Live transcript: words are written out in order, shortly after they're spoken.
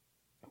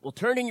Well,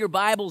 turn in your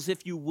Bibles,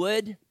 if you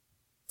would,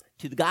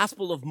 to the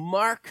Gospel of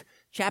Mark,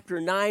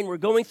 chapter 9. We're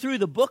going through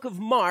the book of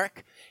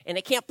Mark, and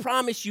I can't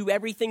promise you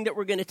everything that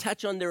we're going to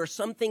touch on. There are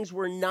some things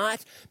we're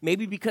not,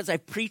 maybe because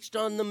I've preached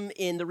on them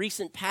in the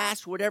recent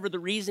past, whatever the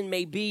reason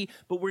may be,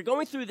 but we're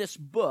going through this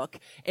book,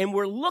 and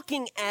we're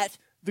looking at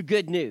the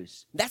good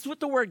news. That's what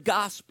the word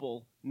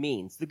gospel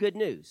means, the good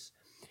news.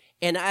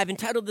 And I've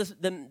entitled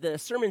the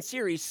sermon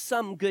series,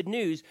 Some Good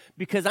News,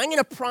 because I'm going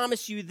to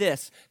promise you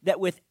this,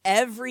 that with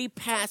every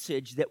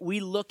passage that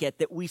we look at,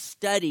 that we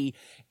study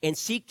and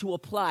seek to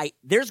apply,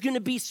 there's going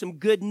to be some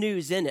good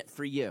news in it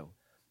for you.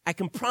 I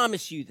can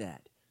promise you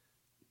that.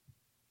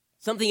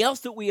 Something else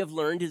that we have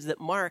learned is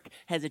that Mark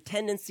has a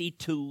tendency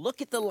to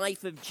look at the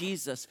life of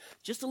Jesus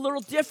just a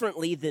little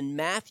differently than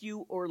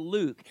Matthew or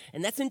Luke,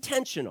 and that's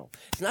intentional.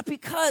 It's not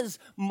because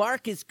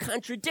Mark is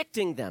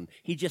contradicting them.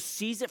 He just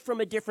sees it from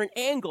a different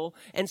angle,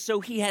 and so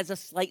he has a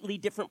slightly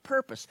different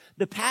purpose.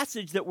 The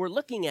passage that we're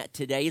looking at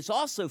today is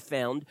also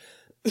found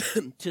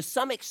to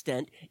some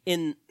extent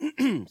in,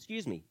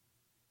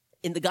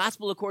 in the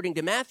gospel according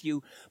to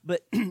Matthew,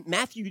 but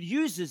Matthew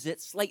uses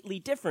it slightly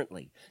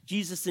differently.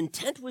 Jesus'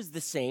 intent was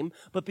the same,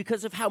 but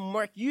because of how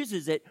Mark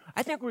uses it,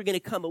 I think we're going to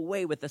come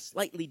away with a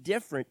slightly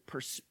different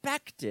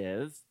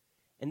perspective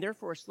and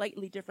therefore a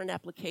slightly different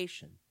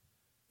application.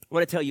 I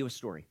want to tell you a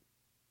story.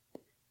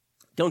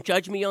 Don't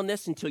judge me on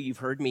this until you've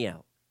heard me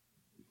out.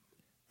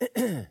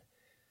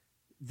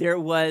 There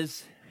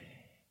was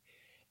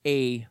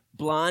a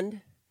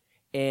blonde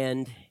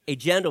and a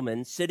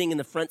gentleman sitting in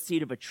the front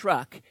seat of a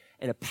truck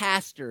and a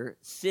pastor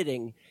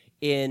sitting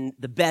in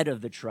the bed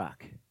of the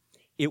truck.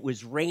 It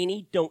was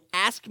rainy. Don't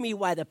ask me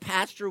why the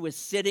pastor was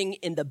sitting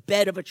in the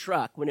bed of a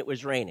truck when it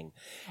was raining.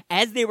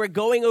 As they were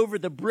going over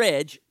the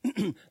bridge,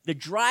 the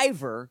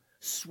driver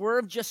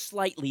swerved just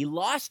slightly,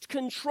 lost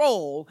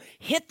control,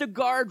 hit the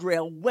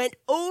guardrail, went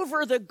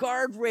over the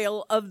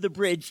guardrail of the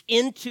bridge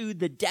into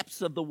the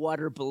depths of the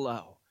water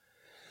below.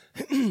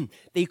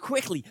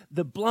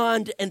 The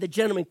blonde and the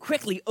gentleman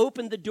quickly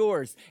opened the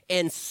doors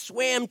and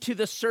swam to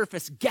the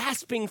surface,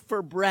 gasping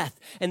for breath.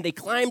 And they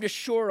climbed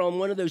ashore on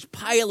one of those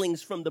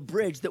pilings from the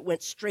bridge that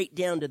went straight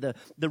down to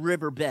the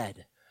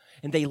riverbed.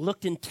 And they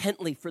looked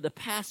intently for the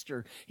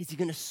pastor. Is he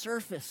going to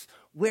surface?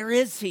 Where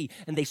is he?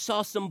 And they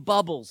saw some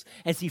bubbles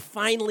as he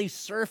finally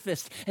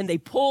surfaced. And they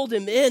pulled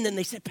him in and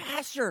they said,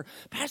 Pastor,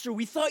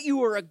 we thought you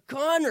were a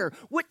goner.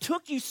 What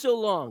took you so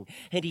long?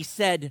 And he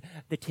said,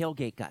 the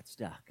tailgate got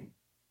stuck.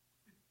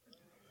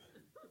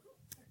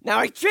 Now,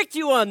 I tricked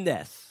you on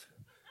this,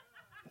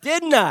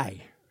 didn't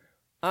I?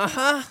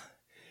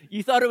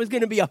 You thought it was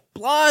going to be a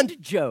blonde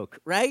joke,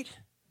 right?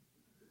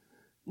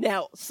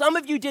 Now, some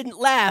of you didn't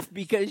laugh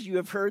because you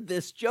have heard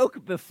this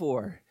joke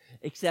before,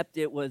 except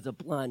it was a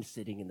blonde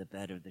sitting in the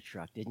bed of the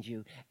truck, didn't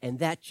you? And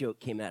that joke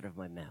came out of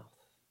my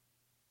mouth.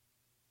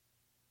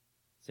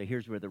 So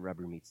here's where the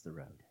rubber meets the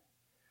road.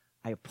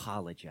 I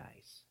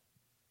apologize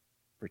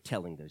for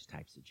telling those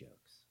types of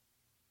jokes.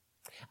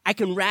 I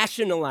can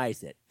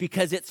rationalize it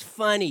because it's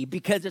funny,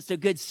 because it's a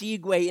good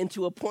segue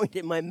into a point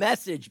in my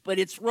message, but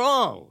it's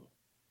wrong,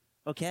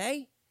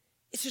 okay?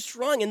 It's just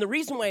wrong, and the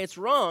reason why it's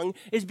wrong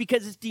is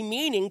because it's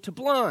demeaning to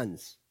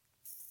blondes.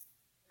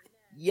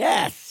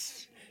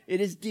 Yes,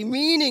 it is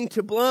demeaning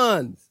to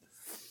blondes.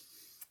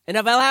 And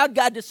I've allowed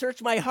God to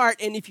search my heart,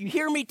 and if you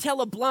hear me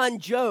tell a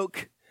blonde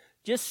joke,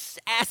 just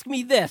ask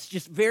me this,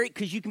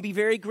 because you can be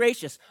very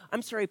gracious.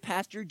 I'm sorry,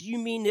 Pastor, do you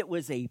mean it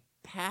was a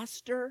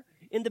pastor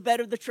in the bed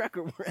of the truck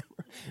or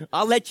wherever?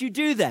 I'll let you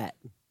do that.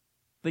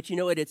 But you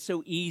know what? It's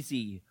so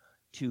easy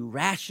to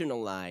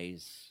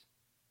rationalize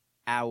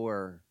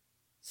our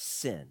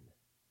sin.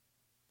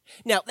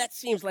 Now, that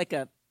seems like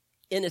an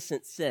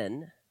innocent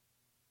sin.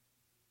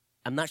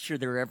 I'm not sure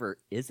there ever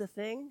is a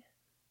thing,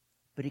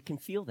 but it can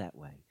feel that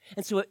way.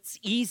 And so it's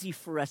easy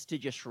for us to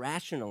just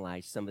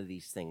rationalize some of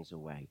these things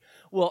away.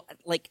 Well,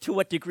 like, to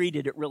what degree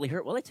did it really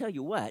hurt? Well, I tell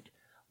you what.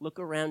 Look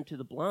around to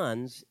the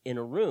blondes in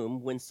a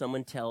room when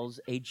someone tells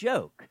a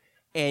joke,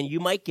 and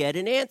you might get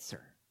an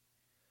answer.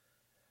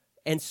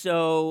 And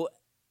so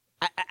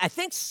I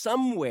think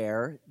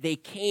somewhere they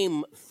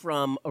came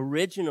from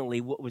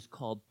originally what was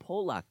called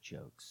Polak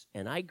jokes,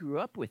 and I grew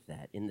up with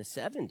that in the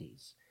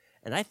 70s.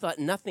 And I thought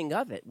nothing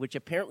of it, which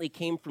apparently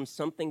came from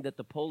something that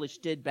the Polish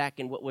did back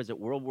in,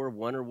 World War I or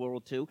World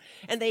War II,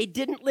 and they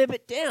didn't live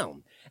it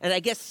down. And I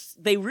guess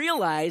they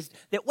realized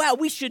that, wow,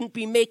 we shouldn't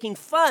be making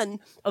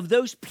fun of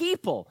those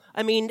people.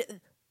 I mean,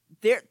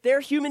 they're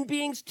human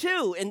beings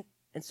too. And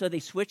so they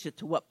switched it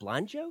to what,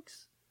 blonde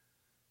jokes?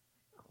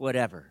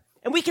 Whatever.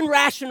 And we can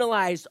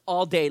rationalize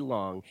all day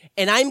long,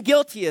 and I'm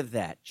guilty of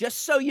that, just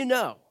so you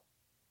know.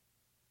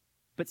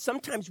 But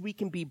sometimes we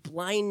can be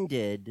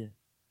blinded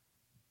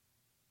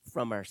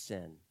from our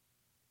sin.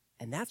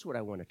 And that's what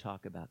I want to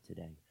talk about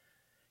today.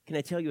 Can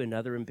I tell you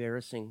another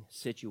embarrassing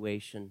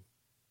situation?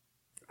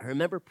 I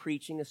remember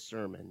preaching a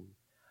sermon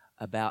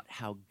about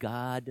how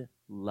God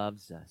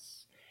loves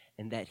us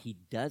and that he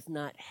does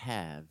not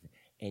have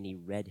any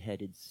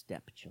redheaded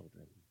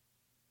stepchildren.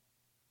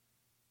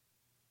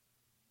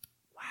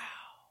 Wow.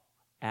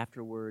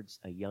 Afterwards,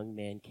 a young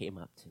man came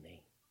up to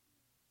me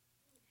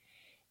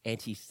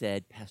And he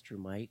said, Pastor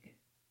Mike,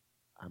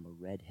 I'm a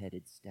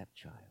redheaded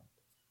stepchild.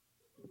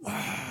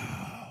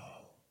 Wow.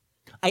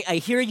 I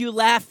hear you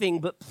laughing,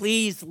 but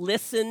please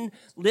listen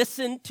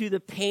to the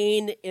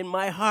pain in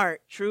my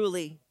heart,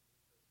 truly.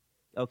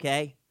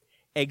 Okay?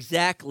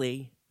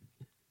 Exactly.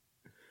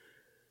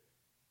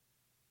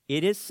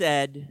 It is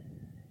said,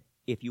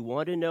 if you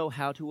want to know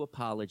how to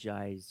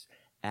apologize,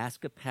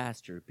 ask a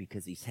pastor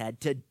because he's had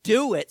to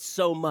do it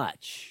so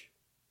much.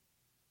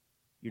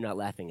 You're not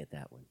laughing at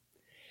that one.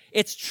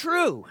 It's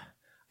true.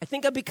 I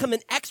think I've become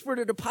an expert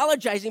at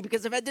apologizing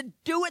because I've had to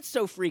do it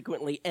so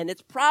frequently. And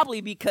it's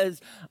probably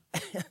because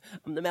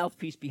I'm the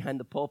mouthpiece behind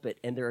the pulpit.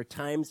 And there are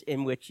times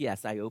in which,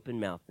 yes, I open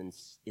mouth and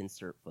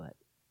insert foot.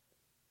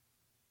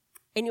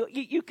 And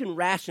you can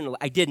rationalize.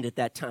 I didn't at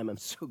that time. I'm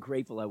so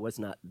grateful I was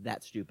not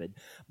that stupid.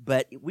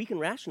 But we can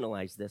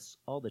rationalize this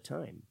all the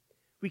time.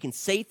 We can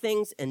say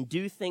things and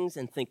do things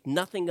and think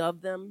nothing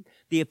of them.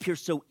 They appear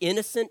so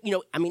innocent.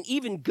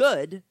 Even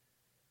good.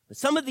 But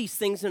some of these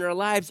things in our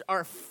lives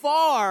are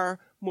far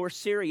more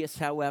serious,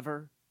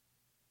 however.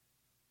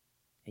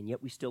 And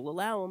yet we still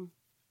allow them,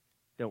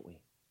 don't we?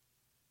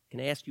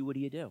 Can I ask you, what do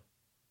you do?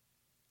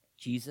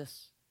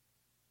 Jesus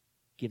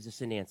gives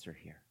us an answer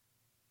here.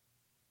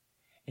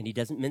 And he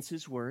doesn't mince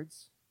his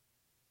words.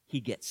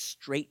 He gets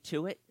straight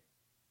to it.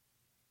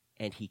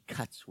 And he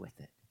cuts with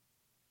it.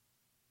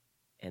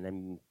 And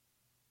I'm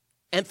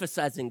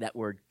emphasizing that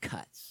word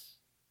cuts.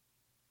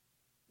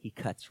 He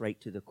cuts right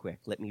to the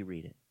quick. Let me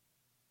read it.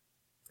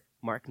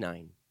 Mark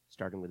 9,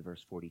 starting with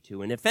verse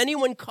 42. And if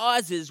anyone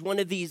causes one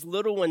of these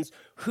little ones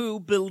who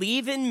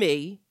believe in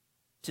me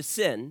to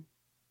sin,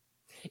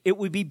 it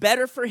would be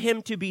better for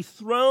him to be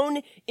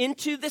thrown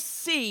into the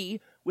sea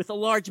with a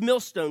large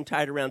millstone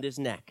tied around his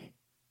neck.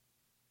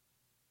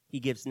 He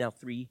gives now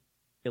 3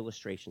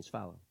 illustrations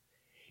follow.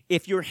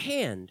 If your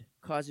hand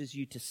causes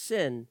you to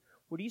sin,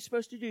 what are you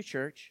supposed to do,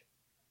 church?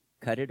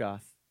 Cut it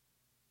off.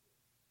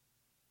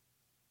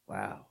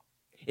 Wow.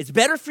 It's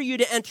better for you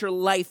to enter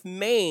life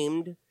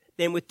maimed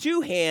than with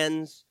 2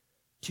 hands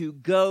to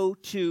go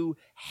to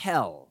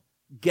hell,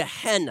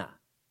 Gehenna.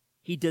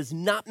 He does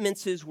not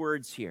mince his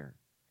words here.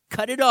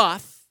 Cut it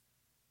off.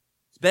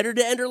 It's better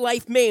to enter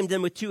life maimed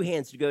than with 2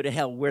 hands to go to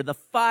hell, where the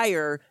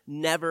fire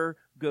never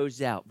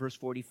goes out. Verse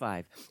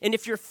 45. And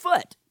if your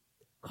foot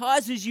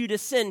causes you to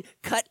sin,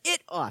 cut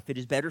it off. It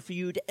is better for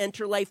you to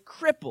enter life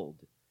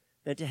crippled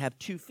than to have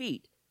 2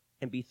 feet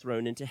and be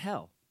thrown into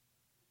hell.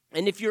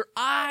 And if your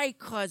eye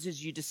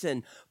causes you to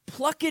sin,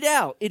 pluck it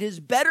out. It is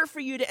better for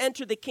you to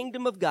enter the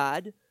kingdom of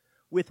God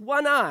with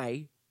 1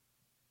 eye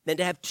than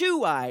to have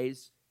 2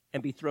 eyes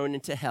and be thrown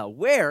into hell.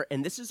 Where,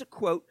 and this is a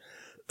quote,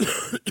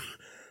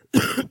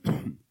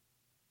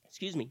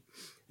 excuse me,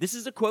 this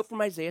is a quote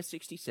from Isaiah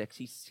 66.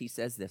 He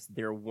says this,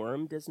 their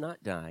worm does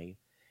not die,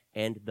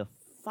 and the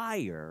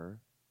fire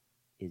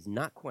is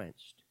not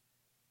quenched.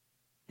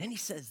 Then he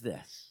says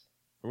this,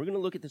 and we're going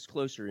to look at this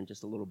closer in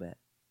just a little bit.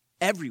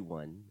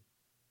 Everyone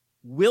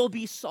will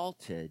be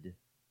salted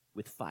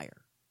with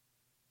fire.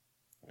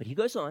 But he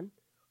goes on,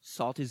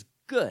 salt is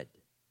good.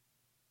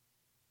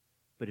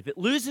 But if it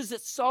loses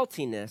its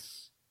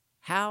saltiness,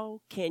 how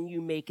can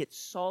you make it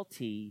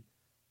salty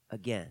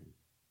again?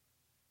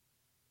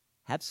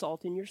 Have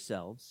salt in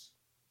yourselves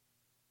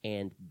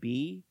and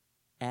be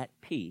at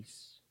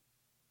peace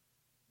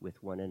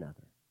with one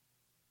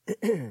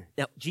another.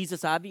 Now,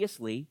 Jesus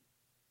obviously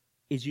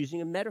is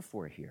using a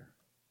metaphor here.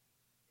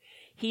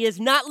 He is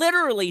not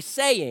literally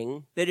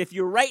saying that if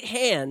your right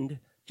hand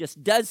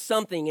just does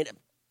something and it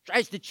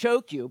tries to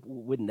choke you,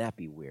 wouldn't that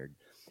be weird?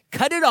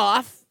 Cut it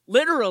off,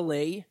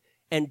 literally,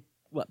 and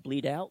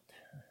bleed out?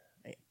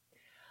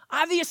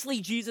 Obviously,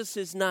 Jesus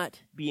is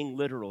not being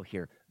literal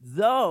here,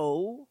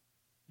 though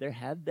there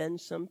have been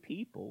some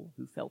people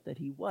who felt that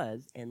he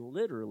was and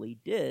literally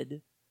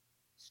did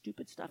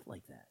stupid stuff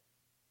like that.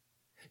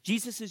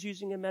 Jesus is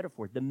using a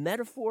metaphor. The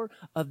metaphor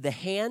of the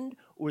hand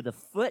or the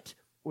foot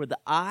or the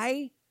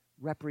eye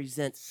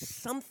represents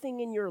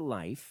something in your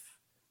life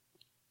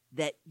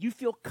that you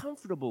feel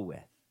comfortable with.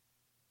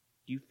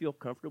 Do you feel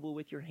comfortable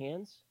with your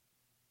hands?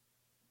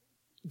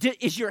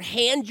 Is your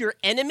hand your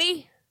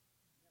enemy?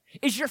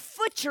 Is your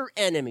foot your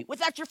enemy?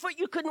 Without your foot,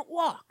 you couldn't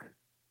walk.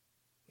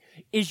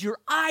 Is your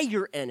eye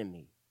your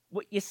enemy?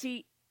 Well, you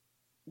see,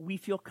 we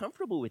feel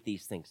comfortable with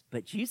these things,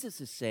 but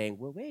Jesus is saying,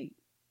 well, wait.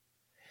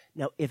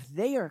 Now, if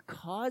they are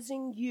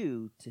causing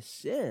you to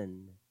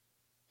sin,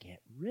 get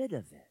rid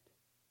of it.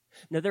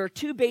 Now, there are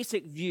 2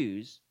 basic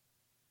views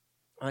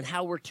on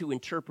how we're to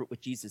interpret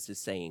what Jesus is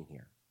saying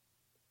here.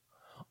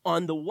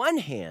 On the one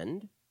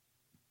hand,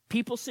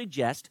 people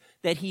suggest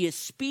that he is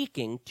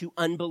speaking to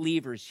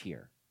unbelievers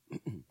here.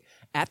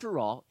 After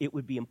all, it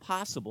would be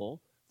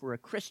impossible for a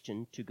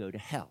Christian to go to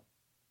hell,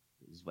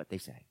 is what they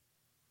say.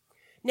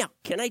 Now,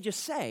 can I just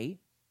say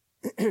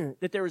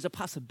that there is a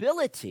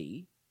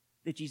possibility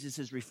that Jesus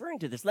is referring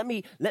to this? Let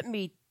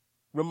me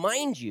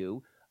remind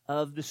you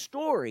of the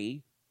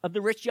story of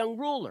the rich young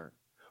ruler.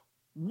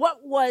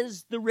 What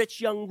was the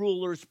rich young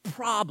ruler's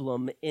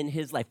problem in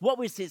his life? What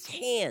was his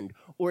hand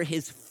or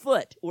his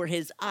foot or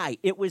his eye?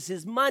 It was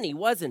his money,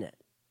 wasn't it?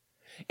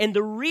 And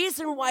the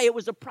reason why it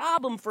was a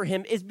problem for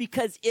him is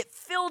because it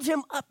filled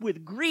him up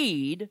with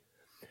greed,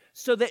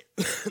 so that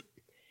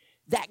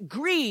that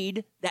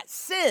greed, that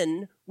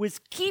sin, was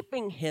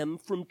keeping him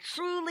from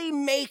truly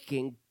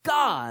making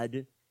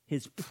God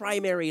his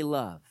primary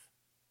love.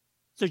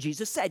 So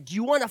Jesus said, do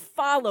you want to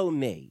follow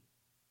me?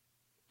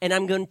 And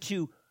I'm going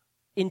to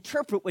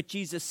interpret what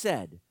Jesus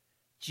said.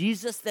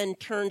 Jesus then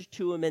turned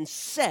to him and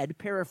said,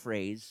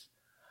 paraphrase,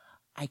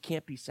 I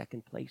can't be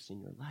second place in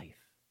your life.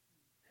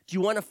 Do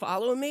you want to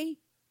follow me?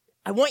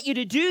 I want you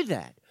to do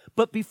that.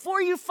 But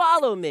before you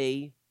follow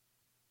me,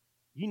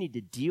 you need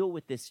to deal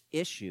with this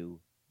issue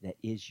that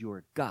is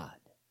your God,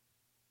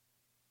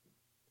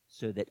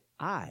 so that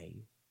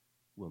I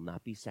will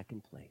not be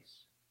second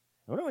place.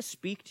 I want to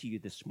speak to you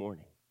this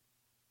morning.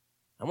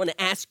 I want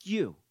to ask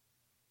you,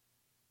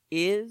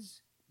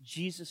 is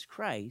Jesus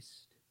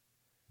Christ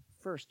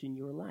first in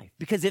your life?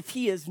 Because if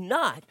he is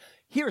not,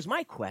 here's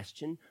my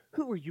question,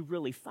 who are you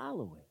really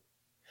following?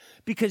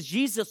 Because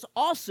Jesus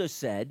also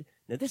said,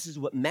 now this is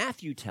what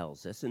Matthew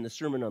tells us in the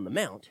Sermon on the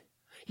Mount.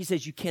 He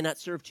says, you cannot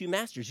serve two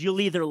masters. You'll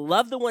either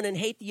love the one and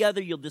hate the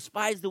other. You'll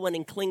despise the one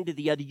and cling to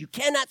the other. You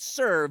cannot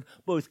serve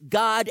both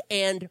God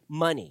and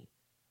money.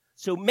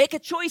 So make a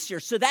choice here.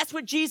 So that's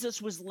what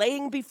Jesus was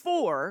laying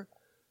before,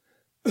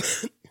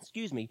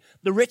 excuse me,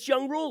 the rich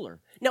young ruler.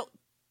 Now,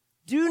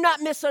 do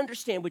not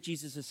misunderstand what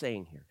Jesus is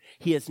saying here.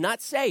 He is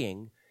not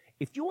saying,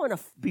 if you want to,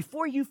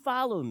 before you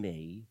follow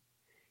me,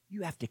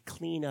 you have to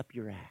clean up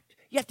your act.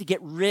 You have to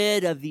get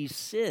rid of these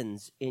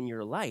sins in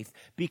your life,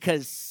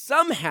 because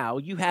somehow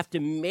you have to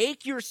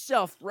make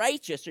yourself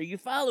righteous. Are you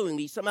following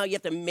me? Somehow you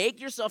have to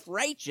make yourself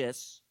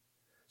righteous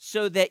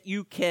so that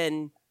you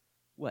can,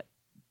 what,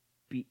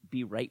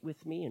 be right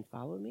with me and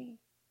follow me?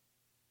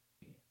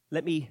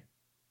 Let me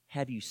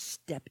have you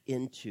step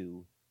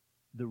into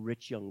the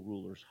rich young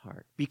ruler's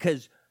heart,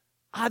 because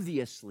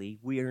obviously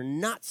we are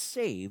not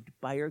saved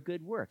by our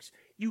good works.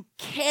 You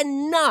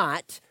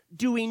cannot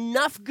do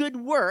enough good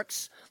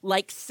works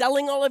like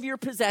selling all of your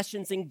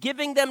possessions and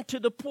giving them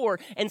to the poor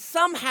and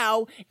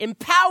somehow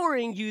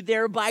empowering you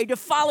thereby to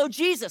follow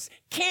Jesus.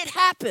 Can't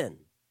happen.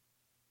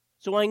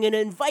 So I'm going to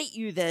invite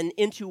you then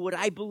into what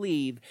I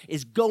believe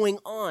is going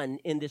on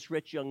in this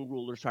rich young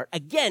ruler's heart.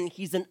 Again,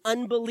 he's an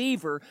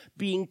unbeliever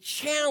being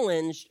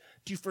challenged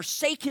to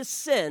forsake his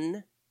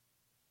sin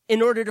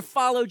in order to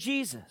follow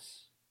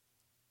Jesus.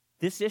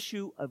 This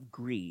issue of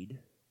greed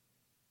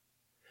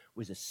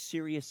was a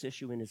serious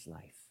issue in his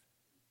life.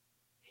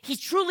 He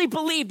truly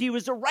believed he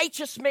was a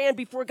righteous man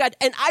before God,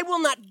 and I will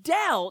not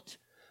doubt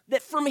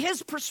that from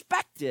his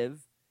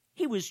perspective,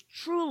 he was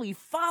truly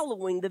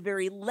following the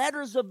very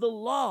letters of the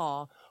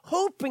law,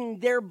 hoping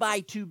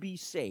thereby to be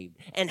saved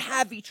and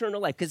have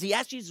eternal life. Because he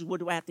asked Jesus, what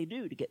do I have to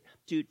do to get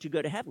to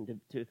go to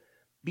heaven, to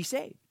be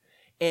saved?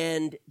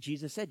 And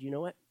Jesus said, you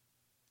know what?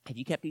 Have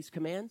you kept these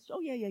commands?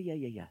 Oh,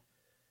 yeah.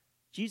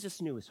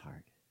 Jesus knew his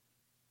heart,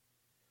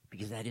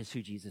 because that is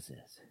who Jesus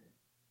is.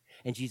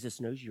 And Jesus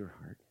knows your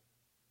heart.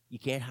 You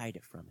can't hide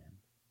it from him.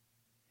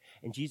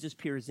 And Jesus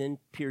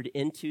peered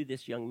into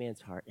this young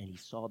man's heart, and he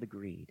saw the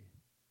greed.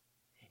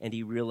 And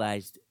he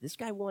realized, this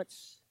guy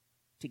wants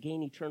to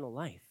gain eternal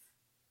life,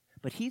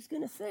 but he's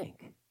going to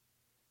think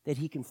that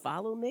he can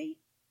follow me,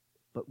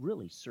 but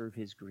really serve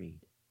his greed.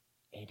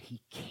 And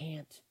he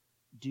can't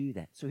do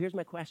that. So here's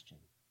my question.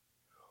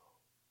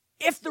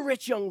 If the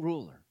rich young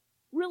ruler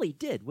really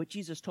did what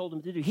Jesus told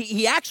him to do,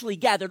 he actually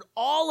gathered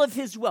all of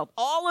his wealth,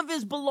 all of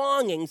his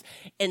belongings,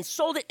 and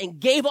sold it and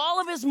gave all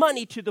of his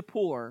money to the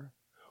poor,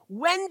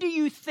 when do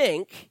you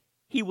think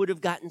he would have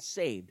gotten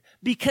saved?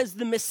 Because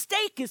the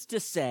mistake is to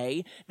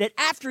say that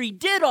after he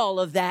did all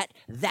of that,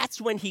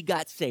 that's when he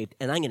got saved.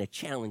 And I'm going to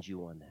challenge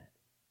you on that.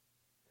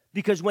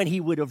 Because when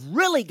he would have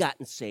really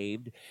gotten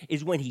saved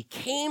is when he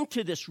came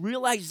to this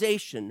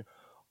realization,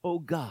 oh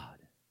God,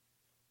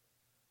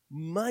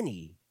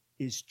 money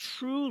is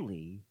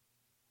truly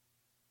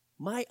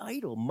my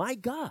idol, my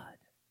God.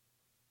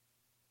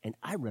 And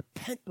I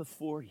repent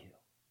before you.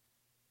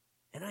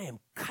 And I am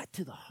cut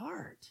to the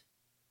heart.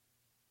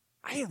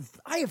 I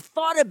have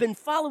thought I've been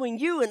following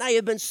you, and I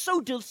have been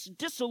so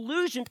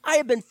disillusioned. I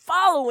have been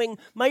following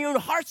my own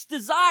heart's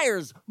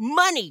desires,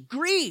 money,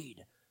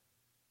 greed,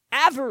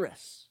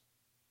 avarice.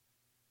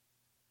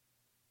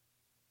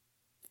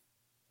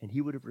 And he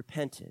would have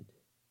repented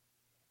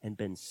and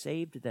been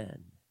saved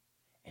then.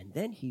 And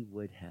then he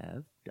would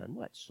have done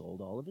what?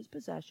 Sold all of his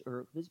possessions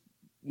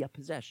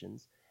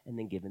and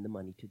then given the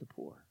money to the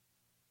poor.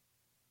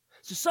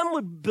 So some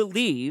would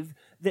believe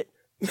that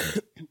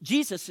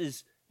Jesus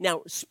is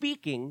now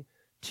speaking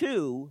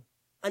to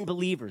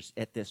unbelievers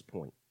at this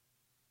point.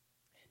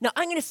 Now,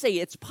 I'm going to say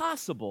it's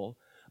possible,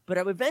 but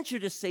I would venture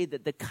to say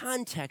that the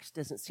context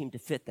doesn't seem to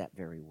fit that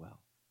very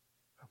well.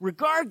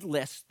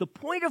 Regardless, the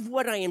point of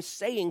what I am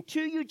saying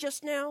to you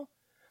just now,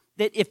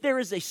 that if there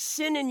is a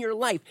sin in your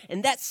life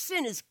and that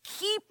sin is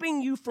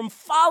keeping you from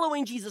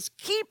following Jesus,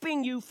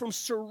 keeping you from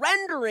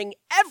surrendering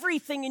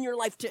everything in your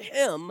life to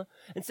him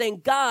and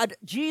saying, God,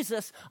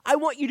 Jesus, I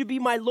want you to be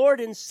my Lord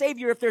and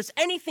Savior. If there's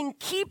anything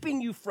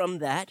keeping you from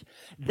that,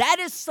 that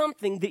is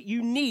something that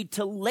you need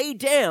to lay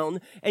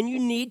down and you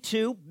need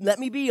to, let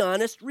me be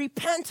honest,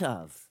 repent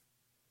of.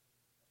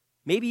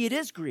 Maybe it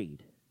is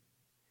greed.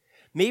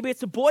 Maybe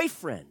it's a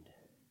boyfriend.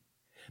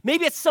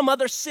 Maybe it's some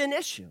other sin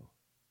issue.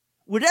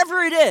 Whatever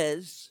it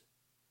is,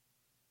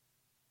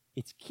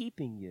 it's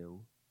keeping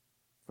you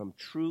from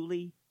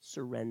truly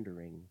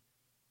surrendering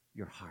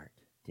your heart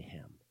to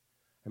him.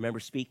 I remember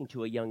speaking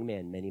to a young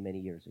man many, many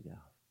years ago.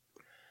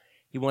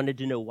 He wanted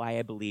to know why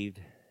I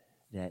believed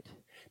that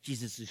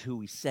Jesus is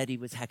who he said he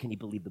was. How can he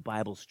believe the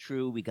Bible's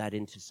true? We got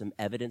into some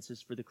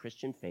evidences for the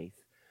Christian faith.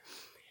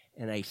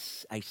 And I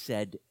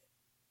said,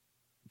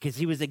 because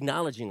he was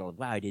acknowledging,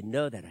 wow, I didn't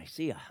know that. I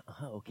see,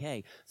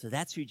 okay, so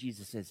that's who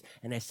Jesus is.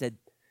 And I said,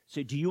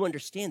 so do you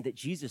understand that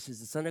Jesus is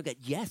the Son of God?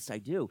 Yes, I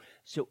do.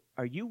 So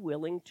are you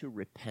willing to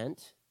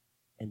repent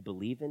and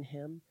believe in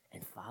him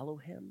and follow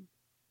him?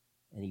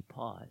 And he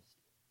paused.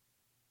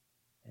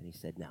 And he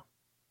said, no.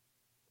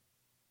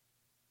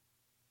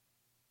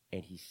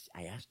 And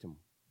I asked him,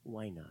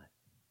 why not?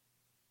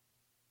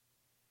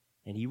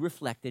 And he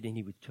reflected, and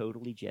he was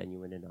totally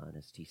genuine and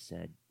honest. He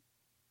said,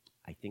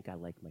 I think I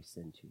like my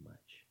sin too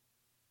much.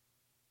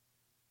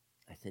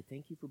 I said,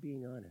 thank you for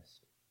being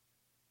honest.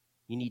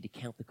 You need to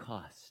count the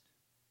cost.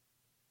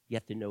 You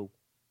have to know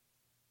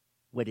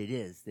what it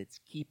is that's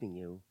keeping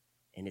you,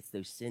 and it's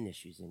those sin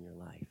issues in your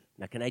life.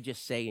 Now, can I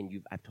just say, and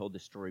I've told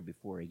this story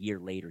before, a year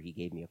later he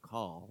gave me a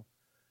call.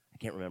 I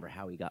can't remember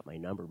how he got my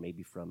number,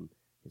 maybe from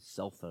his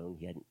cell phone.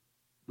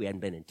 We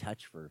hadn't been in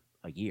touch for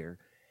a year,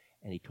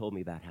 and he told me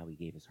about how he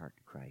gave his heart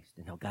to Christ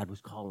and how God was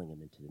calling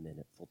him into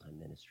the full-time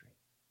ministry.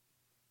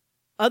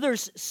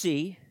 Others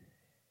see,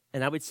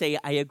 and I would say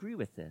I agree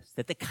with this,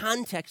 that the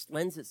context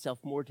lends itself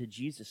more to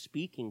Jesus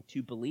speaking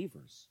to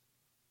believers.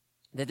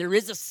 That there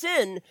is a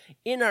sin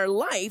in our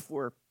life,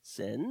 or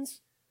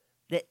sins,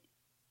 that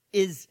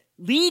is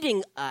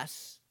leading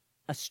us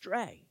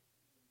astray.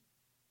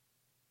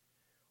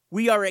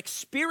 We are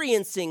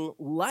experiencing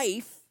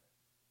life,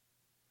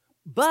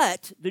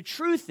 but the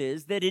truth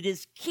is that it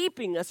is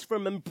keeping us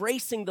from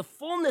embracing the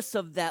fullness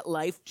of that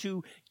life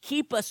to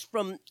keep us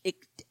from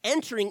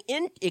entering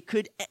in. It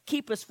could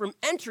keep us from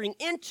entering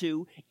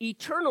into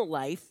eternal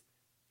life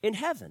in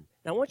heaven.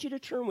 Now, I want you to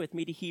turn with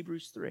me to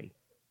Hebrews 3.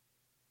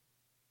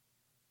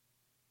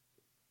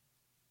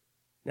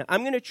 Now,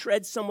 I'm going to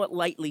tread somewhat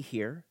lightly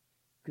here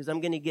because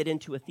I'm going to get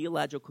into a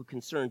theological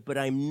concern, but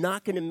I'm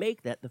not going to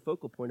make that the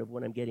focal point of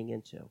what I'm getting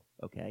into,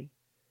 okay?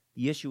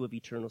 The issue of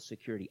eternal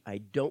security. I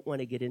don't want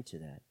to get into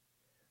that.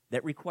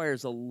 That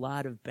requires a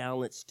lot of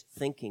balanced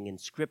thinking in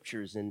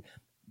scriptures, and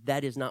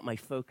that is not my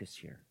focus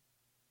here.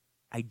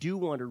 I do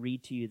want to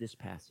read to you this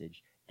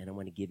passage, and I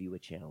want to give you a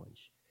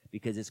challenge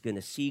because it's going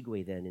to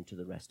segue then into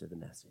the rest of the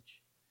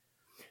message.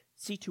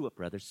 See to it,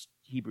 brothers,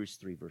 Hebrews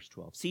 3, verse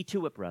 12. See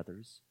to it,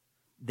 brothers,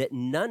 that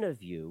none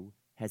of you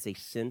has a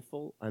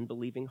sinful,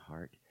 unbelieving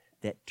heart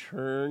that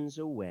turns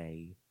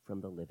away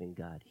from the living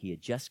God. He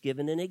had just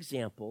given an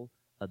example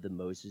of the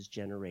Moses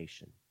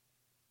generation.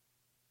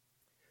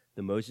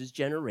 The Moses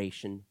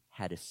generation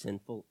had a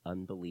sinful,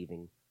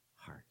 unbelieving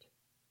heart.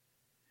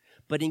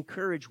 But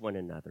encourage one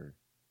another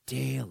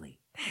daily.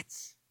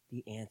 That's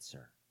the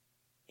answer.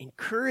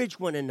 Encourage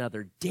one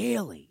another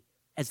daily,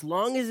 as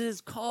long as it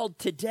is called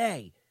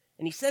today.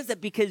 And he says that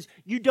because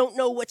you don't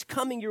know what's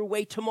coming your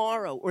way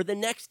tomorrow or the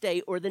next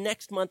day or the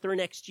next month or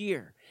next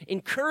year.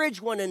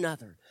 Encourage one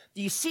another.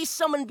 Do you see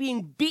someone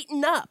being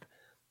beaten up?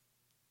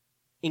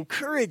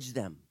 Encourage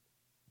them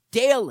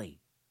daily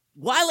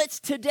while it's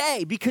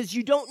today, because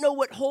you don't know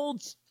what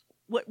holds,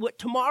 what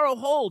tomorrow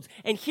holds.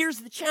 And here's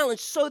the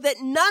challenge: so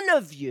that none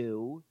of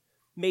you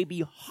may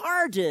be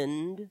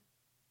hardened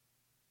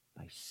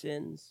by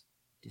sin's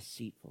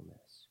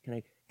deceitfulness.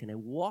 Can I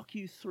walk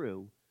you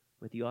through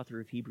what the author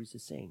of Hebrews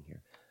is saying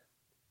here?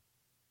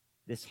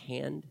 This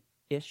hand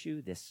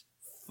issue, this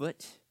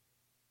foot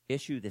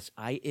issue, this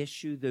eye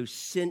issue, those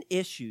sin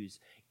issues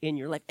in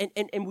your life.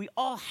 And we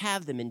all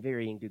have them in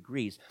varying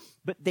degrees,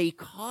 but they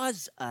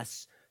cause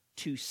us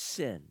to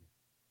sin.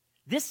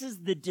 This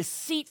is the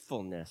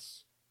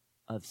deceitfulness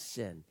of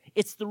sin.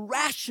 It's the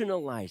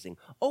rationalizing.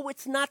 Oh,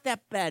 it's not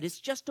that bad. It's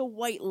just a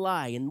white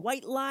lie. And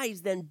white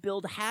lies then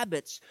build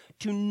habits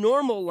to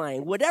normal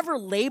lying. Whatever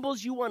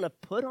labels you want to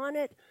put on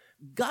it,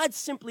 God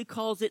simply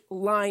calls it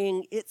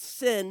lying. It's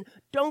sin.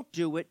 Don't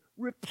do it.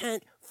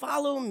 Repent.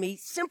 Follow me.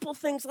 Simple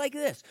things like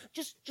this.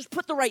 Just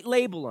put the right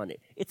label on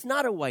it. It's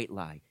not a white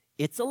lie.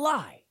 It's a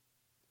lie.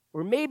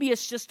 Or maybe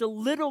it's just a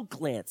little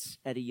glance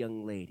at a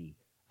young lady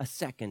a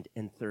second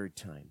and third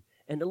time,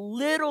 and a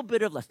little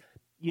bit of lust.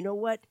 You know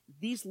what?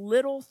 These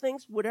little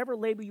things, whatever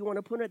label you want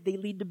to put on it, they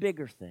lead to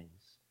bigger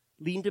things,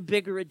 lead to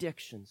bigger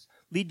addictions,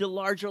 lead to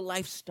larger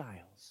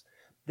lifestyles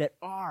that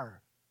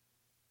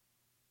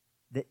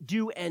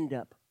do end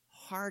up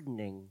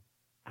hardening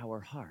our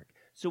heart.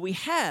 So we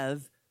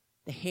have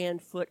the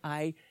hand, foot,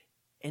 eye,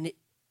 and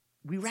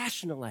we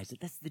rationalize it.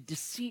 That's the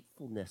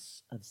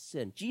deceitfulness of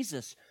sin.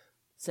 Jesus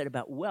said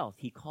about wealth,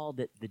 he called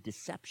it the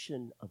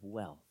deception of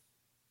wealth.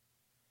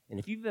 And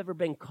if you've ever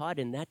been caught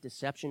in that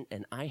deception,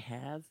 and I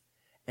have,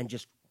 and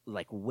just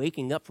like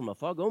waking up from a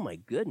fog, oh my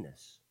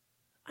goodness,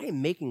 I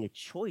am making a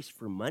choice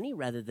for money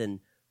rather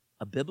than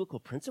a biblical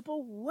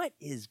principle? What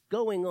is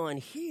going on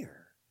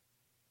here?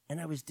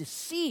 And I was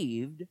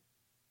deceived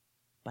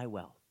by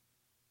wealth.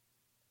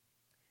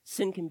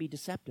 Sin can be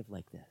deceptive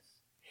like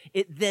this.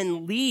 It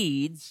then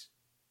leads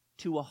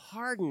to a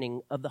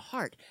hardening of the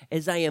heart.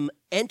 As I am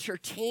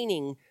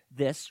entertaining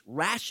this,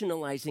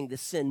 rationalizing the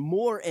sin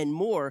more and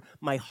more,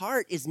 my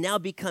heart is now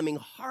becoming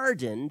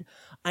hardened.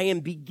 I am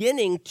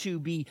beginning to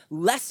be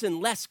less and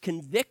less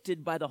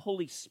convicted by the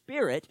Holy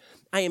Spirit.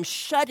 I am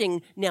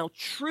shutting now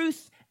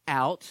truth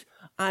out.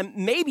 I'm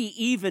maybe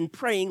even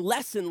praying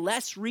less and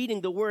less,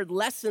 reading the word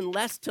less and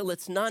less till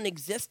it's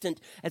non-existent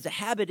as a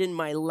habit in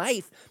my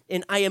life.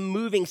 And I am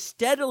moving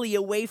steadily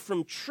away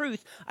from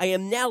truth. I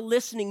am now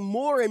listening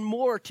more and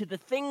more to the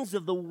things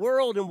of the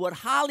world and what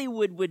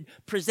Hollywood would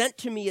present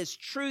to me as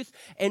truth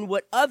and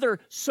what other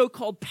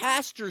so-called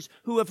pastors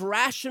who have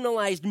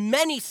rationalized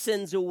many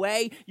sins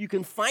away. You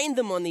can find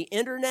them on the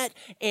internet.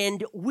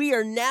 And we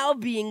are now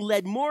being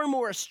led more and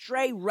more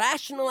astray,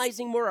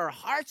 rationalizing more. Our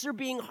hearts are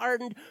being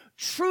hardened.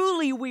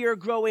 Truly, we are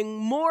growing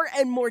more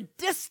and more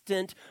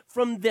distant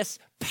from this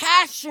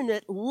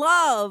passionate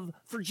love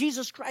for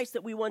Jesus Christ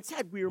that we once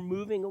had. We are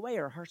moving away,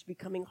 our hearts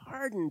becoming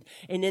hardened.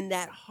 And in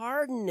that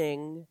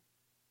hardening,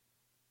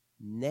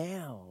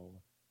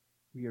 now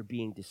we are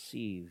being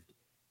deceived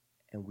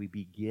and we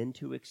begin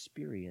to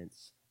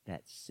experience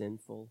that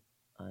sinful,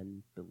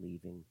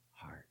 unbelieving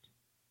heart,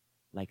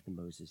 like the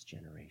Moses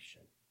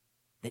generation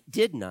that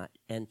did not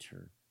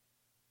enter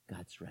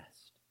God's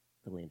rest,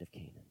 the land of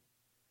Canaan.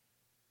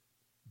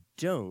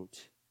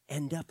 Don't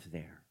end up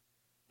there.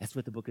 That's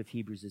what the book of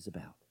Hebrews is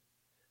about.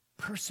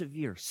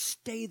 Persevere,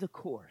 stay the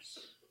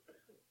course.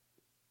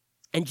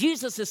 And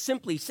Jesus is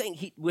simply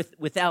saying,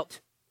 without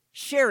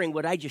sharing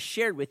what I just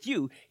shared with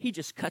you, he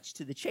just cuts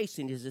to the chase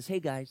and he says, hey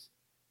guys,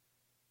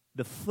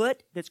 the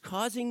foot that's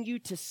causing you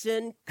to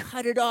sin,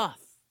 cut it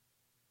off.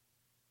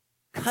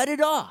 Cut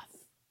it off.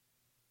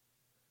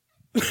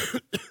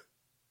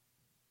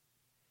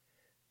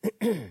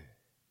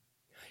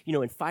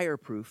 In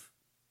Fireproof,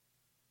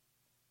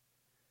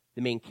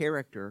 the main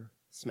character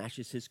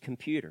smashes his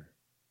computer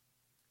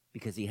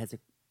because he has a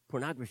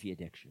pornography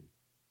addiction.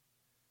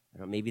 I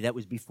don't know, maybe that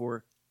was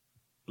before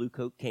Blue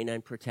Coat,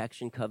 Canine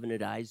Protection,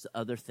 Covenant Eyes,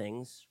 other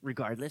things.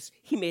 Regardless,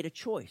 he made a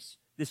choice.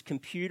 This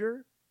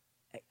computer,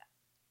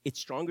 it's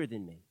stronger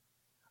than me.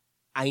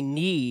 I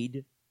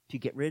need to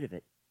get rid of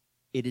it.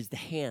 It is the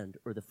hand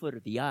or the foot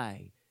or the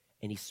eye,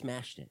 and he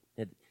smashed it.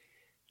 Now,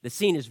 the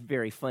scene is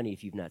very funny.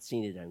 If you've not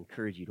seen it, I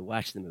encourage you to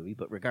watch the movie.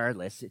 But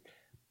regardless,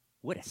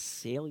 what a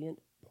salient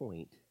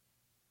point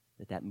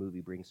that movie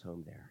brings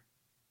home there.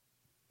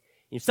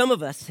 Some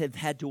of us have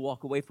had to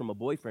walk away from a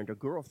boyfriend or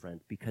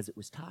girlfriend because it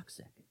was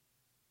toxic.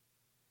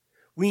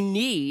 We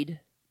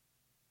need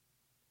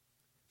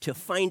to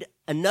find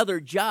another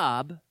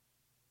job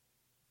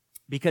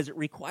because it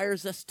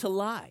requires us to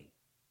lie.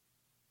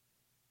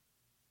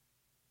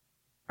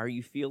 Are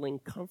you feeling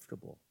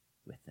comfortable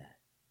with that?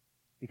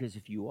 Because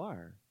if you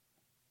are,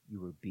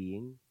 you are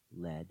being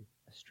led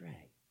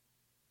astray.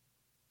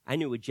 I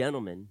knew a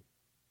gentleman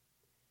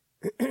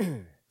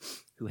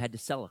who had to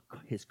sell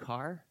his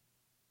car.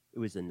 It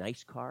was a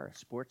nice car, a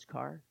sports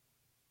car.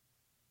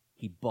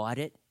 He bought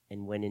it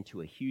and went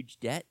into a huge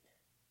debt.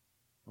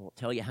 I won't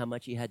tell you how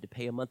much he had to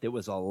pay a month. It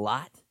was a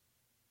lot.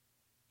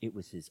 It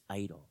was his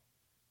idol.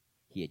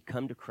 He had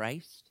come to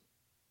Christ,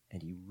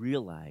 and he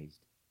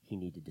realized he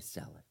needed to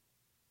sell it.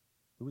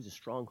 It was a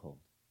stronghold.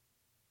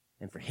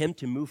 And for him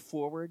to move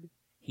forward,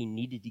 he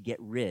needed to get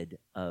rid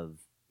of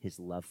his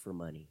love for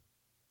money.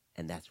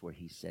 And that's where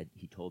he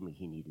told me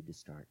he needed to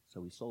start.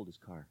 So he sold his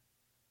car.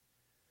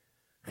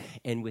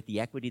 And with the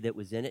equity that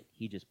was in it,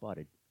 he just bought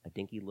a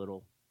dinky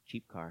little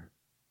cheap car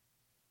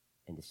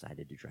and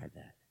decided to drive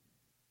that.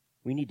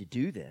 We need to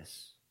do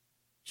this,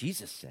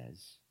 Jesus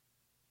says,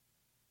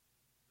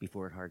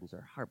 before it hardens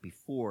our heart,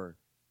 before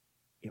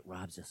it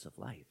robs us of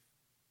life,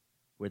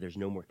 where there's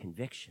no more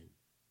conviction,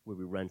 where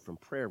we run from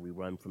prayer, we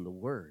run from the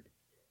Word,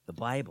 the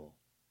Bible.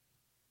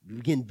 We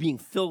begin being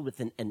filled with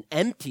an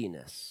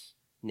emptiness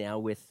now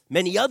with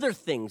many other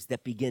things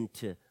that begin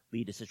to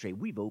lead us astray.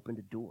 We've opened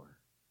a door.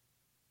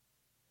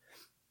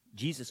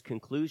 Jesus'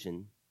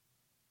 conclusion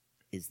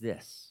is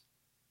this,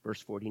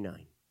 verse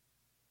 49.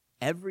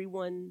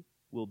 Everyone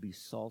will be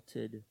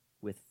salted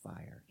with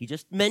fire. He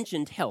just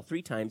mentioned hell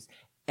 3 times.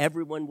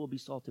 Everyone will be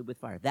salted with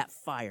fire. That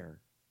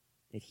fire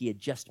that he had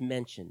just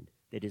mentioned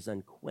that is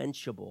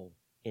unquenchable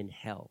in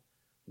hell.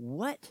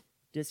 What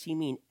does he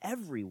mean?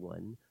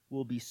 Everyone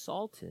will be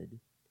salted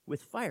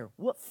with fire.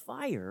 What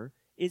fire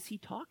is he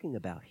talking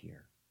about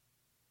here?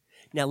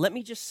 Now, let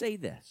me just say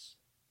this.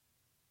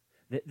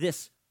 That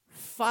this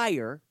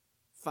fire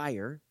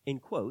in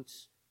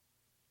quotes,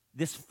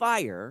 this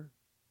fire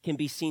can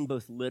be seen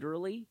both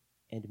literally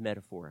and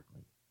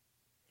metaphorically.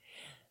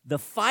 The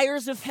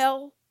fires of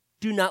hell,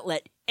 do not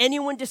let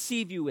anyone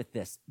deceive you with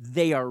this.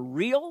 They are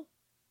real.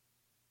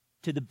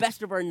 To the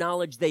best of our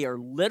knowledge, they are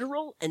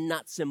literal and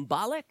not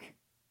symbolic.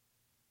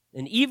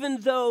 And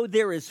even though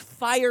there is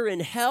fire in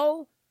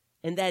hell,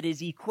 and that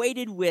is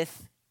equated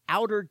with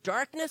outer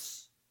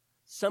darkness,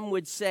 some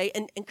would say,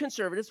 and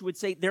conservatives would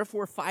say,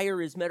 therefore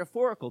fire is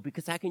metaphorical,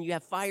 because how can you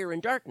have fire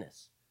and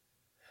darkness?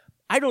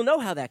 I don't know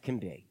how that can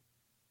be.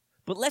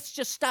 But let's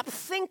just stop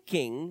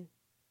thinking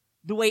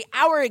the way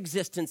our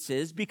existence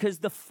is, because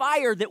the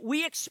fire that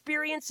we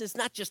experience is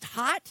not just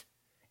hot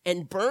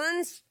and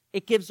burns,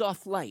 it gives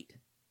off light.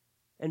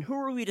 And who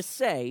are we to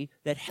say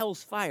that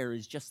hell's fire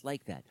is just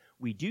like that?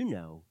 We do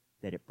know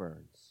that it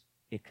burns,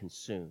 it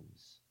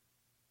consumes.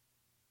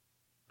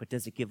 But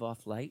does it give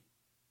off light?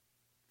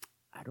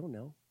 I don't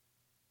know.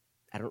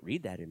 I don't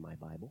read that in my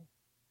Bible.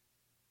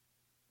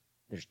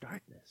 There's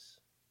darkness.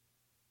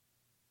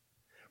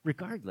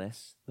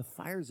 Regardless, the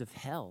fires of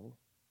hell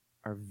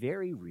are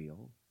very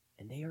real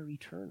and they are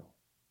eternal.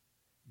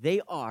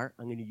 They are,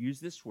 I'm going to use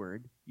this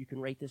word, you can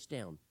write this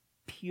down,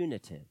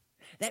 punitive.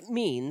 That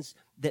means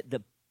that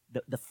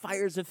the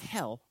fires of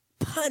hell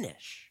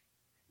punish.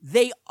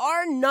 They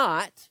are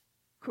not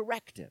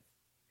corrective.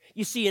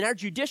 You see, in our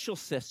judicial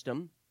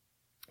system,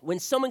 when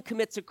someone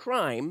commits a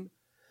crime,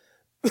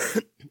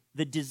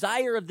 the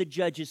desire of the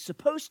judge is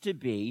supposed to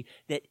be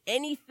that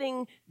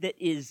anything that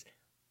is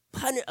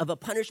of a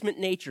punishment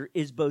nature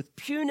is both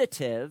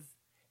punitive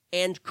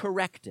and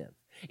corrective.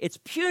 It's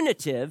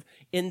punitive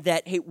in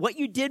that, hey, what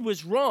you did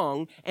was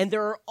wrong, and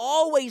there are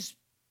always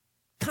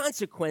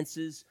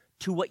consequences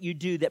to what you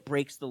do that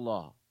breaks the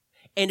law.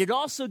 And it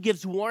also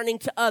gives warning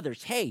to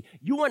others. Hey,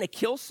 you want to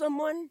kill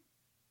someone?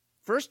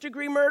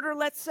 First-degree murder,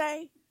 let's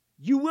say?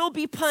 You will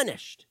be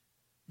punished.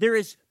 There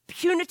is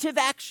punitive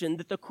action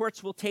that the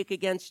courts will take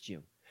against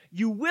you.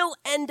 You will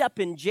end up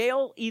in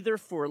jail either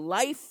for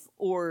life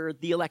or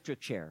the electric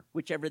chair,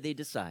 whichever they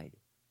decide.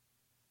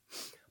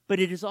 But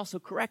it is also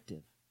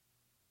corrective.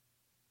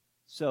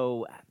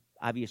 So,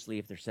 obviously,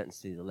 if they're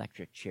sentenced to the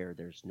electric chair,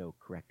 there's no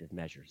corrective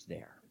measures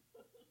there.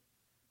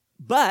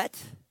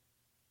 But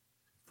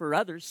for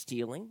others,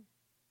 stealing,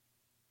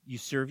 you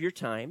serve your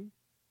time,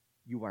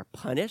 you are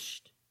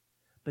punished,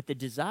 but the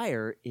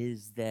desire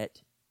is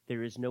that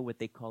there is no what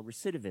they call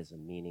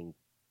recidivism, meaning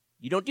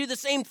you don't do the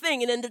same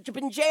thing and end up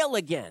in jail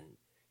again.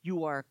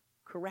 You are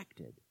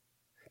corrected.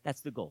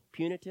 That's the goal,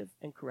 punitive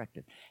and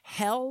corrective.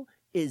 Hell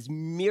is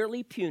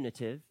merely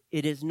punitive.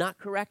 It is not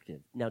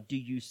corrective. Now, do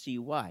you see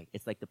why?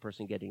 It's like the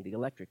person getting the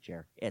electric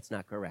chair. It's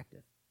not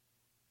corrective.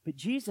 But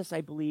Jesus,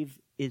 I believe,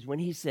 is when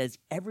he says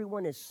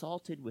everyone is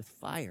salted with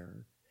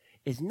fire,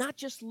 is not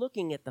just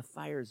looking at the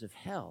fires of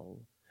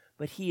hell,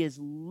 but he is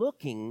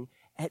looking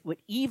at what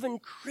even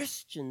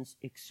Christians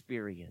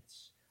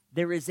experience.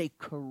 There is a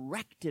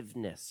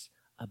correctiveness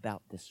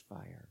about this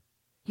fire.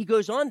 He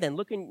goes on then,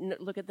 look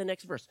at the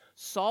next verse.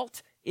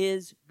 Salt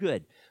is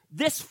good.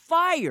 This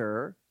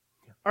fire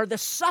are the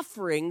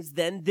sufferings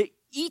then that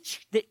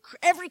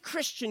every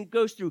Christian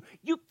goes through.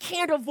 You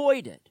can't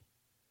avoid it.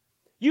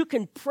 You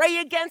can pray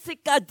against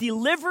it. God,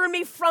 deliver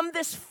me from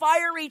this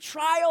fiery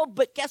trial.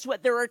 But guess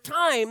what? There are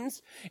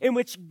times in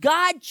which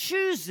God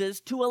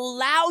chooses to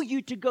allow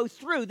you to go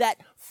through that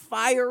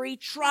fiery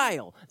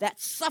trial, that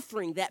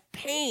suffering, that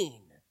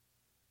pain.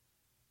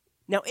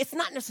 Now, it's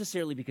not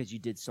necessarily because you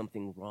did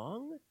something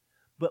wrong,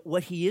 but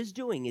what he is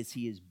doing is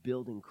he is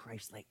building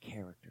Christ-like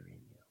character in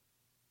you.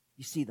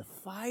 You see, the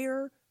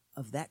fire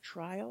of that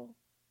trial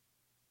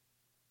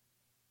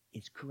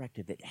is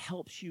corrective. It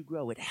helps you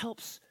grow. It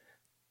helps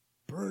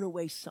burn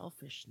away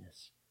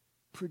selfishness,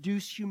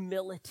 produce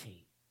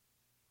humility,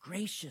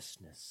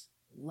 graciousness,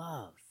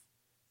 love,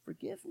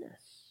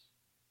 forgiveness.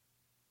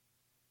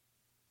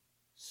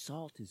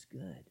 Salt is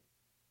good.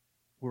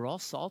 We're all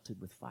salted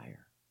with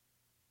fire.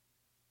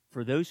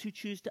 For those who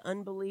choose to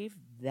unbelieve,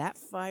 that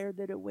fire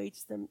that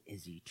awaits them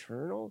is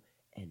eternal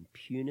and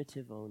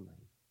punitive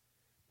only.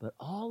 But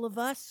all of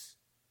us,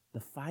 the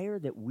fire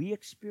that we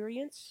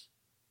experience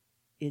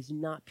is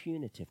not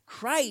punitive.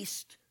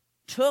 Christ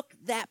took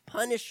that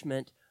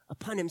punishment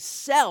upon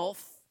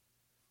himself,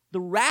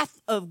 the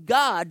wrath of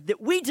God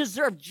that we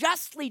deserve,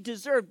 justly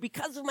deserve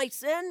because of my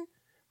sin.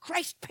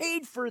 Christ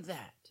paid for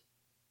that.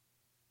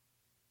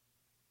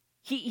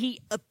 He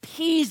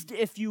appeased,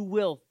 if you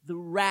will, the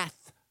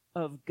wrath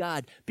of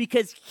God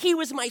because he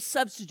was my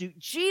substitute.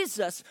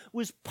 Jesus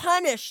was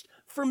punished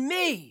for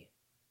me.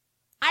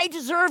 I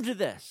deserved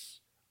this.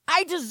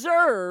 I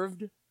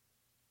deserved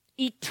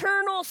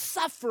eternal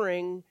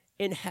suffering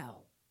in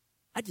hell.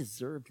 I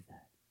deserved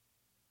that.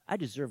 I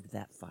deserved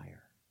that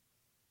fire.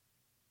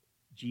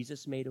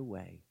 Jesus made a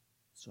way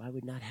so I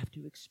would not have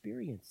to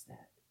experience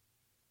that.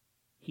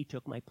 He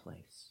took my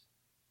place.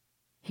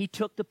 He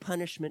took the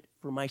punishment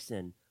for my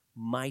sin.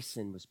 My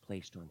sin was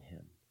placed on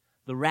him.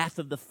 The wrath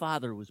of the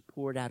Father was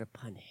poured out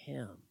upon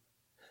him.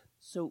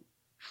 So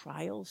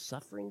trials,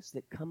 sufferings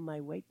that come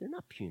my way, they're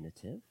not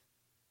punitive.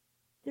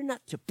 They're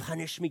not to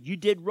punish me. You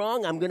did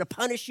wrong, I'm going to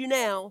punish you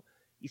now.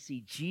 You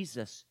see,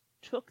 Jesus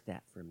took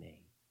that for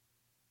me.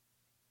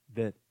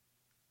 The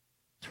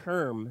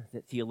term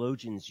that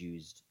theologians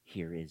used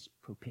here is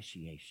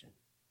propitiation.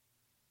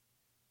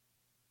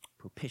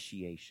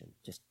 Propitiation,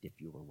 just if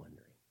you were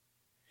wondering.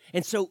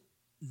 And so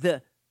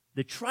the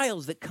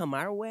trials that come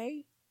our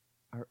way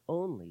are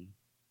only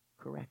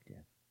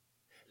corrective.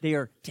 They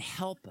are to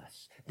help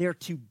us. They are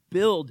to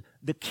build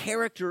the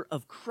character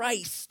of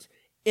Christ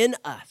in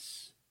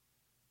us.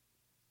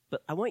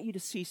 But I want you to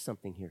see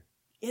something here.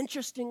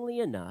 Interestingly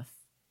enough,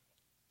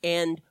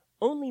 and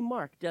only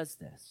Mark does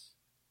this,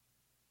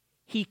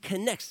 he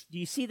connects. Do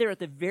you see there at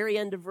the very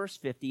end of verse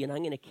 50, and I'm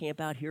going to camp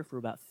out here for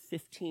about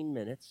 15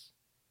 minutes.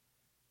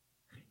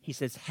 He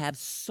says, have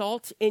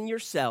salt in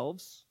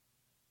yourselves.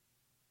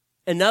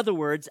 In other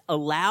words,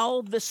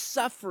 allow the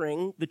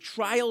suffering, the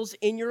trials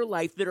in your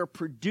life that are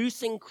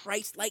producing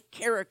Christ-like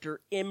character,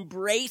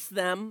 embrace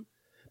them,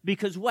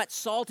 because what?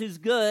 Salt is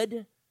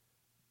good.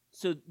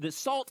 So the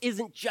salt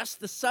isn't just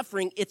the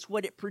suffering, it's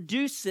what it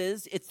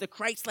produces. It's the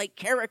Christ-like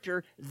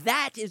character.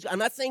 That is, I'm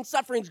not saying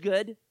suffering's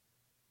good.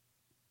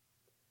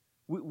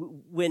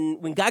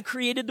 When God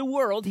created the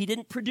world, he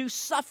didn't produce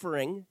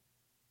suffering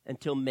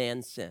until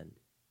man sinned.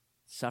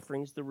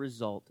 Suffering is the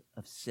result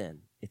of sin.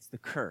 It's the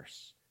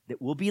curse that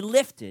will be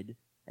lifted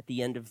at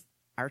the end of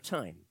our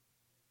time.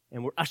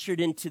 And we're ushered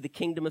into the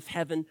kingdom of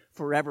heaven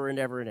forever and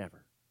ever and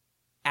ever.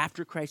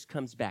 After Christ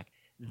comes back,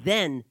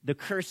 then the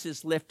curse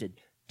is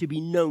lifted to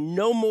be known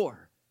no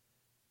more.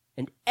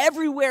 And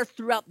everywhere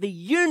throughout the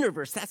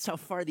universe, that's how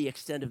far the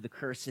extent of the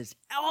curse is,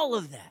 all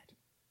of that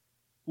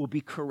will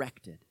be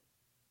corrected.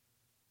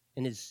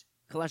 And as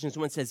Colossians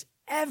 1 says,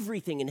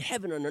 everything in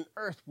heaven and on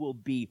earth will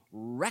be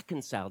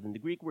reconciled. And the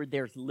Greek word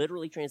there is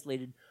literally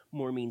translated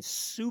more means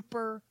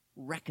super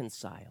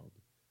reconciled.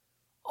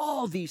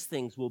 All these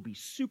things will be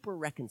super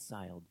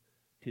reconciled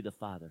to the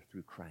Father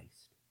through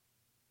Christ,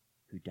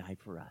 who died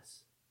for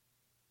us.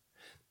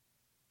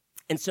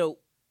 And so,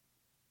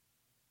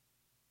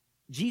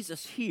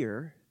 Jesus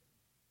here,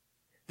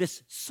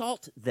 this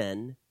salt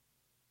then,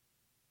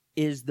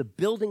 is the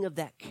building of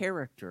that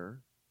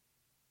character.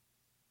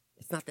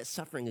 It's not that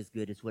suffering is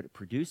good, it's what it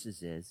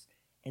produces is.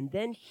 And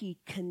then he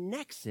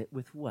connects it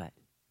with what?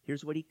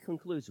 Here's what he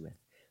concludes with.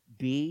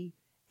 Be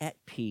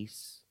at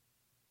peace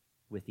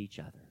with each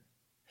other.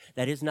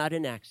 That is not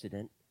an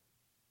accident.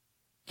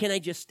 Can I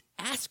just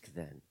ask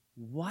then,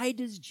 why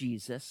does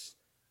Jesus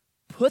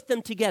put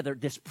them together?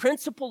 This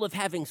principle of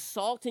having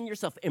salt in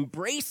yourself,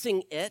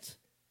 embracing it,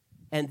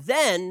 and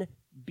then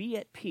be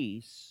at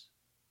peace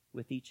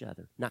with each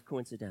other. Not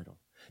coincidental.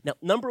 Now,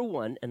 number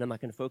one, and I'm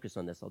not going to focus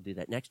on this, I'll do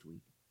that next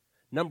week.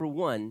 Number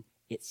one,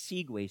 it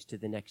segues to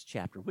the next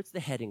chapter. What's the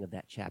heading of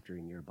that chapter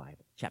in your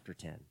Bible? Chapter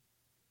 10.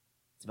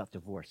 It's about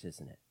divorce,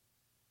 isn't it?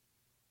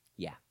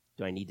 Yeah.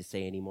 Do I need to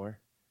say any more?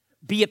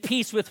 Be at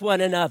peace with one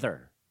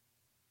another.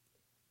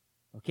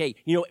 Okay,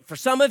 you know, for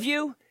some of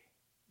you,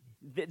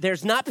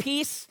 there's not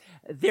peace.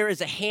 There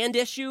is a hand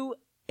issue,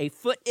 a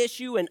foot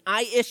issue, an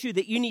eye issue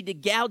that you need to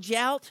gouge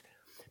out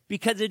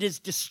because it is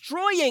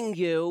destroying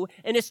you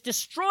and it's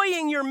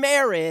destroying your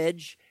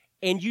marriage,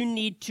 and you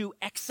need to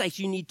excise,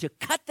 you need to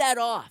cut that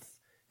off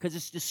because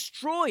it's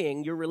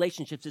destroying your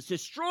relationships. It's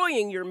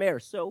destroying your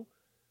marriage. So,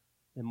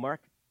 then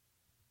Mark,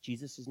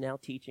 Jesus is now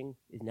going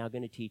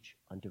to teach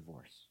on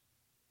divorce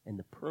and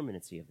the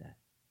permanency of that.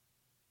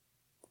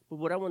 But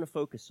what I want to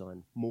focus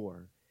on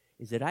more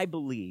is that I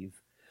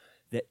believe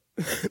that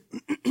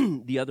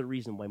the other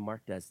reason why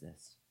Mark does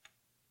this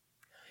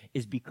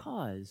is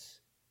because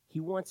he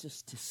wants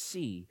us to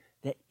see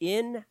that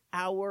in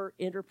our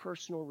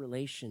interpersonal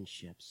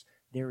relationships,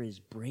 there is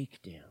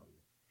breakdown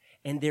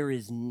and there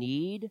is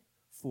need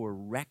for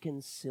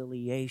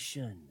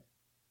reconciliation.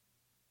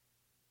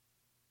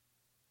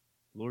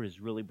 Lord is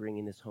really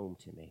bringing this home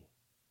to me.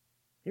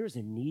 There is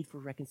a need for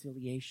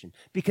reconciliation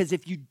because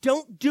if you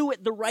don't do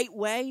it the right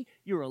way,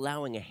 you're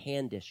allowing a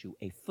hand issue,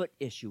 a foot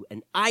issue,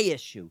 an eye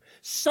issue,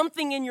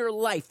 something in your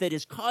life that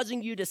is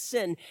causing you to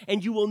sin,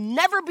 and you will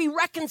never be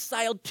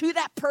reconciled to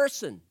that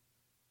person.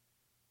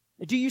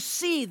 Do you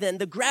see then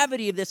the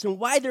gravity of this and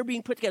why they're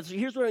being put together? So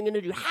here's what I'm going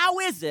to do. How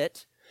is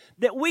it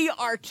that we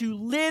are to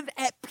live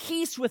at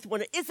peace with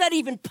one another? Is that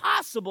even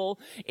possible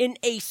in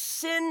a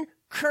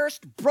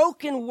sin-cursed,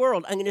 broken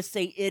world? I'm going to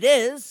say it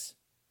is.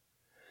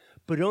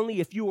 But only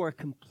if you are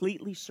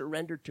completely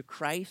surrendered to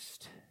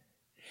Christ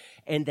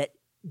and that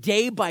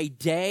day by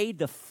day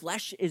the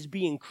flesh is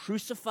being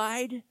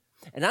crucified.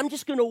 And I'm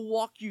just going to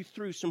walk you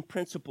through some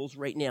principles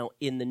right now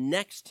in the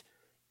next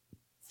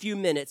few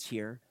minutes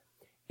here.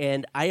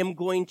 And I am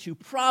going to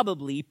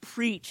probably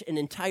preach an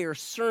entire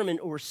sermon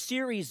or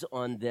series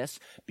on this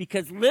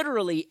because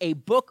literally a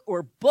book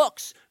or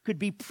books could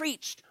be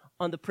preached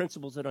on the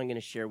principles that I'm going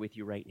to share with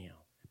you right now.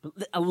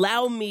 But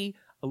allow me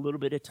a little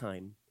bit of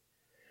time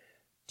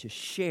to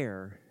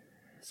share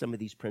some of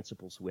these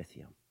principles with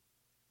you.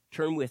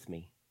 Turn with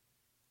me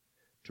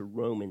to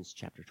Romans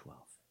chapter 12.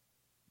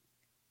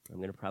 I'm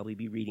going to probably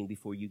be reading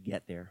before you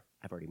get there.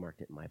 I've already marked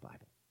it in my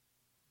Bible.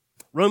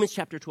 Romans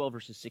chapter 12,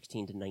 verses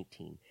 16 to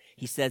 19.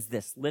 He says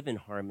this, live in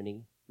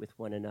harmony with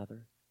one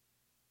another.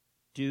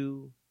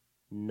 Do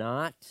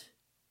not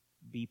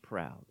be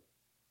proud,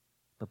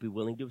 but be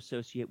willing to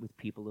associate with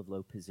people of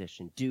low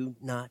position. Do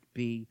not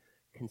be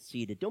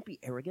conceited. Don't be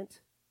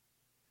arrogant.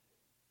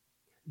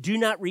 Do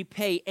not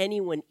repay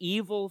anyone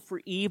evil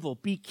for evil.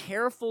 Be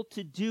careful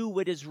to do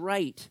what is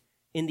right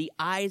in the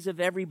eyes of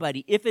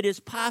everybody, if it is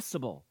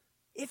possible.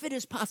 If it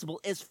is possible,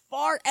 as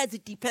far as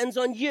it depends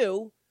on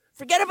you,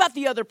 forget about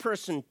the other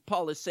person,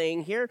 Paul is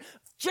saying here,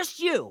 just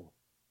you.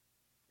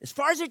 As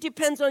far as it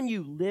depends on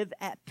you, live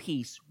at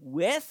peace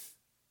with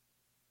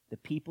the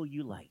people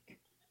you like.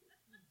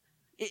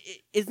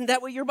 Isn't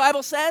that what your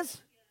Bible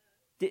says?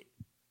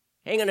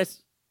 Hang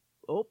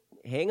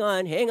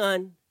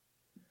on.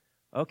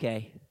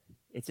 Okay.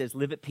 It says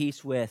live at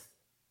peace with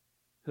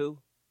who?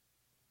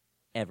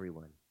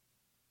 Everyone.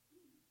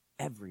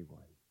 Everyone.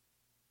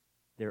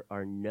 There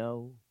are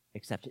no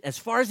exceptions. As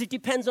far as it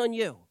depends on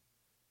you.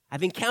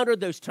 I've encountered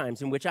those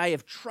times in which I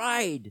have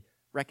tried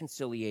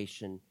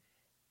reconciliation.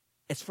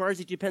 As far as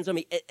it depends on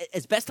me,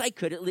 as best I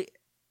could, at least,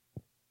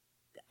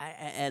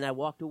 and I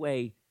walked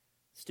away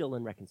still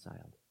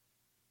unreconciled.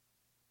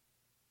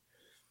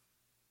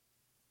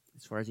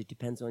 As far as it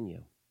depends on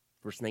you.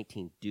 Verse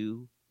 19,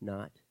 do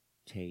not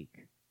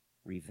take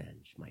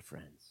revenge, my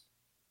friends,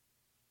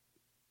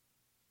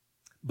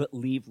 but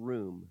leave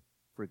room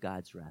for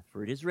God's wrath.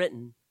 For it is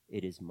written,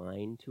 it is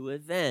mine to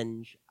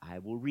avenge, I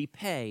will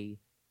repay,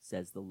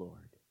 says the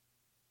Lord.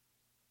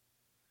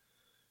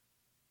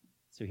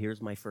 So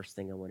here's my first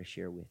thing I want to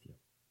share with you.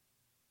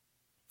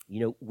 You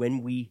know,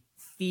 when we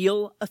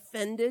feel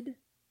offended,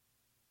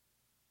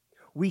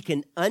 we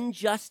can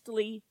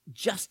unjustly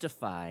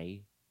justify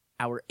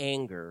our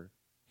anger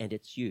and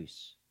its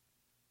use.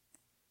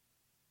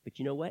 But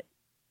you know what?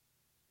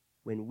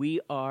 When we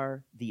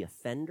are the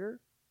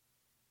offender,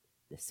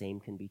 the same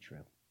can be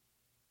true.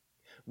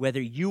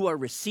 Whether you are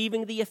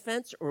receiving the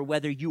offense or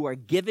whether you are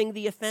giving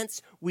the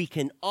offense, we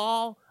can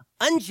all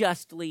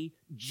unjustly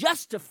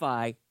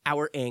justify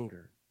our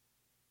anger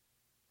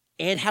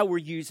and how we're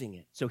using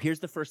it. So here's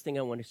the first thing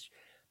I want to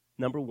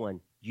number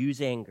one,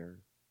 use anger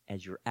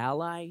as your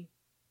ally,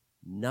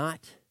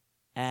 not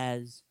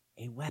as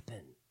a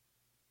weapon.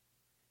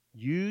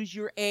 Use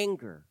your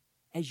anger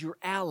as your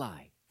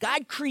ally.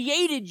 God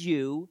created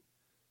you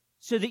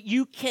so that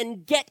you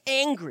can get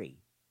angry.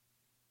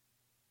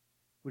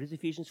 What does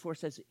Ephesians 4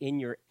 says? In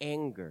your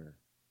anger,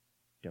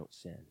 don't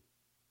sin.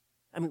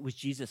 I mean, was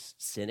Jesus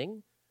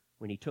sinning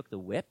when he took the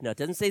whip? No, it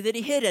doesn't say that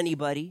he hit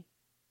anybody.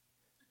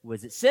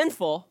 Was it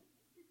sinful?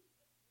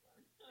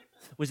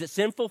 Was it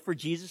sinful for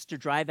Jesus to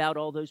drive out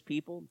all those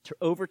people, to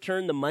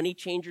overturn the money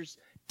changers'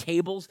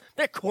 tables?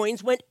 Their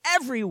coins went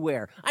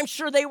everywhere. I'm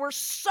sure they were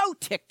so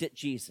ticked at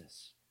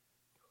Jesus.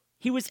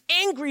 He was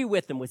angry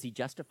with them. Was he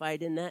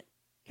justified in that?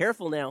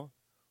 Careful now.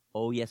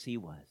 Oh, yes, he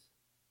was.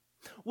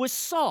 Was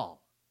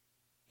Saul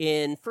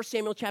in 1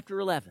 Samuel chapter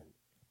 11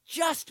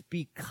 he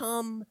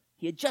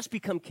had just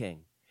become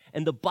king.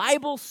 And the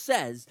Bible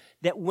says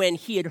that when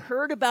he had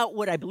heard about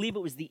what I believe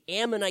it was the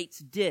Ammonites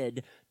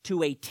did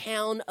to a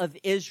town of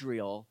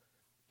Israel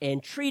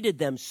and treated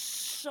them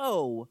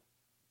so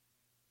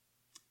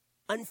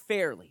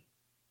unfairly,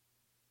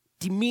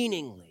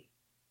 demeaningly,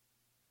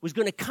 was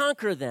going to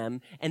conquer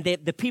them, and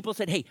the people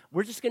said, hey,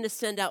 we're just going to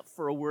send out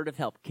for a word of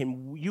help.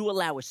 Can you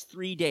allow us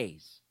 3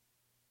 days?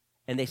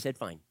 And they said,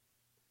 fine.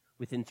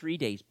 Within 3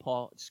 days,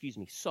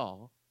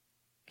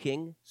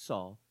 King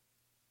Saul,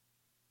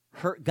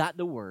 got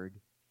the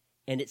word,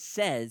 and it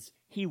says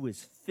he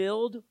was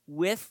filled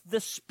with the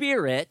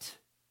Spirit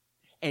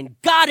and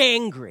got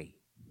angry.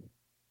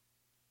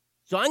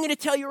 So I'm going to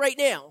tell you right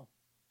now,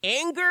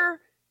 anger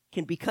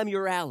can become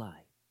your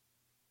ally.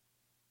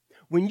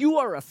 When you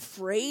are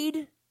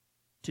afraid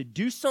to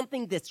do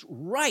something that's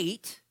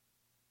right,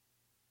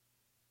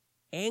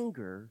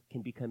 anger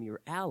can become your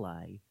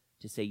ally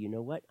to say, you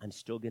know what, I'm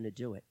still going to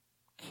do it.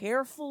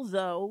 Careful,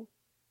 though,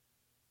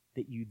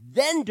 that you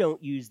then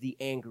don't use the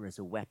anger as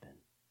a weapon.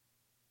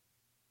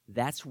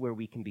 That's where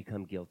we can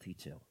become guilty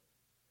too.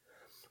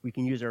 We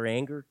can use our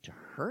anger to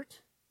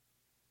hurt,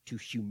 to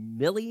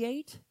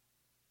humiliate.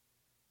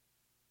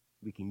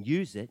 We can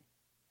use it,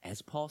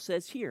 as Paul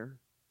says here,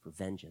 for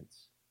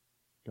vengeance.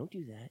 Don't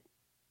do that.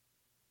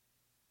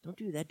 Don't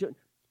do that.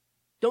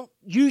 Don't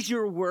use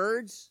your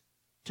words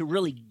to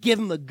really give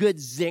them a good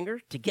zinger,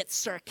 to get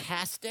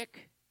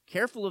sarcastic.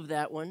 Careful of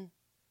that one.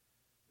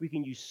 We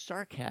can use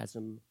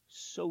sarcasm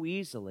so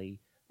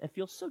easily and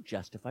feel so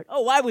justified.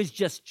 Oh, I was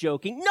just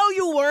joking. No,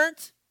 you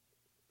weren't.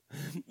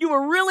 You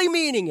were really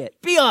meaning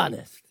it. Be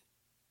honest.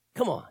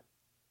 Come on.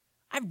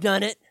 I've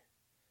done it.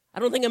 I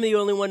don't think I'm the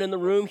only one in the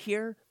room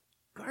here.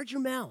 Guard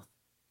your mouth.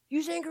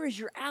 Use anger as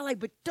your ally,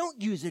 but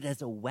don't use it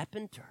as a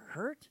weapon to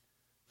hurt.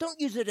 Don't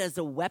use it as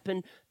a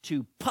weapon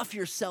to puff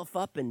yourself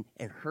up and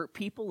hurt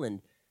people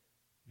and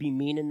be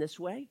mean in this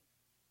way.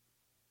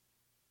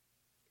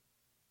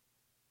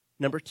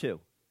 Number 2,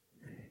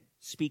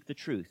 speak the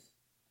truth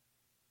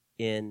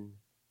in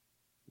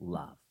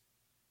love.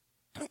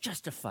 Don't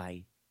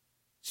justify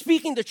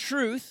speaking the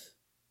truth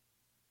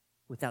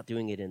without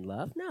doing it in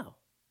love. No.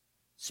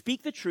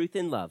 Speak the truth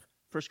in love.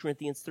 1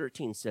 Corinthians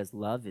 13 says,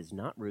 love is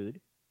not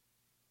rude.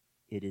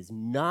 It is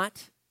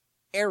not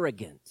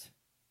arrogant.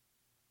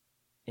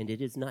 And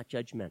it is not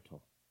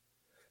judgmental.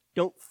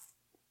 Don't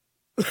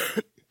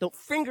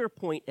finger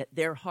point at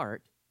their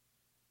heart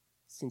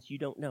since you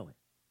don't know it.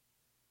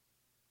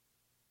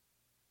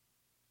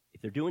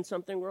 If they're doing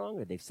something wrong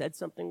or they've said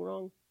something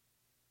wrong,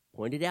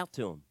 point it out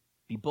to them.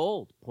 Be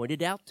bold. Point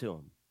it out to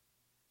them.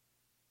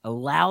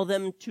 Allow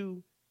them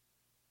to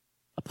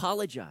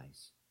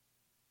apologize.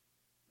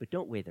 But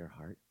don't weigh their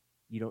heart.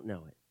 You don't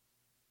know it.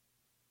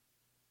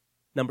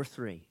 Number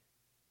 3,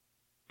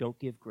 don't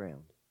give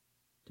ground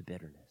to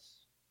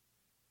bitterness.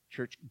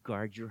 Church,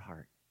 guard your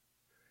heart.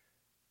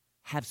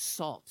 Have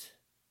salt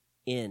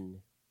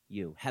in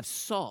you. Have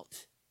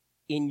salt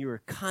in your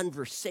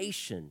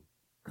conversation,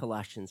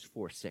 Colossians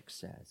 4:6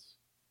 says.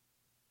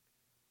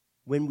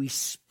 When we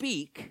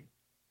speak,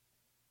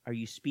 are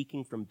you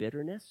speaking from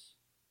bitterness?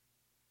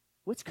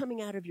 What's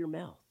coming out of your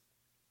mouth?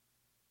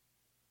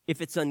 If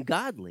it's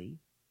ungodly,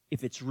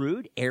 if it's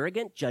rude,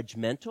 arrogant,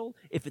 judgmental,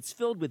 if it's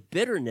filled with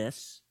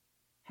bitterness,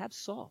 have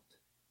salt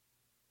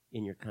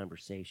in your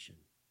conversation.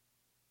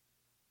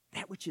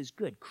 That which is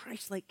good,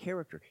 Christ-like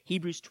character.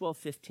 Hebrews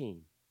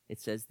 12:15, it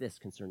says this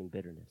concerning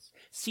bitterness.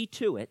 See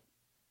to it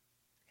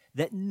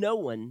that no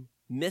one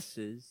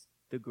misses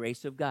the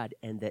grace of God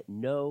and that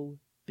no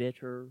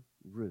bitter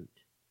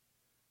root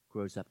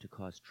grows up to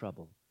cause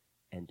trouble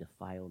and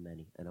defile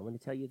many. And I want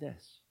to tell you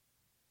this,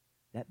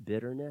 that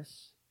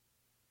bitterness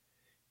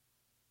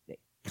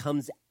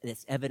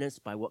that's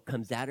evidenced by what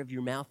comes out of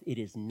your mouth, it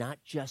is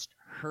not just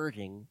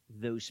hurting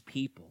those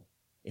people.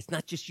 It's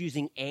not just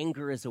using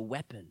anger as a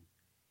weapon.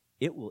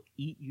 It will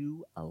eat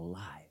you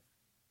alive.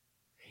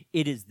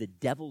 It is the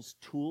devil's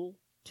tool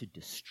to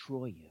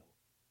destroy you.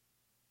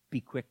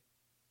 Be quick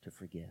to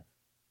forgive.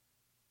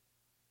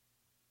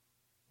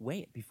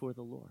 Weigh it before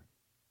the Lord.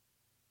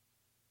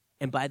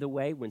 And by the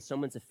way, when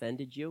someone's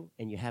offended you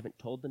and you haven't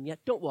told them yet,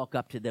 don't walk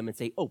up to them and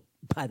say, oh,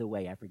 by the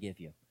way, I forgive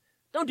you.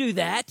 Don't do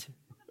that.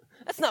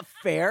 That's not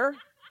fair.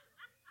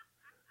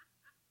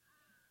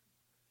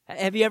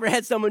 Have you ever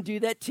had someone do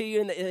that to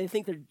you and they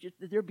think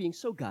they're being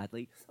so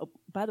godly? Oh,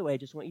 by the way, I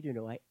just want you to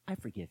know I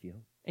forgive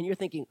you. And you're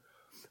thinking,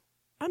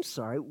 I'm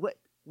sorry, what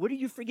are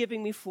you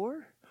forgiving me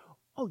for?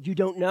 Oh, you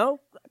don't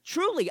know?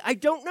 Truly, I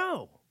don't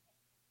know.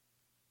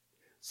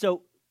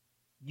 So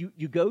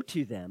you go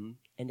to them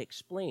and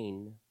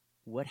explain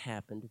what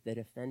happened that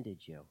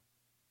offended you.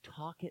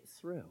 Talk it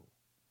through.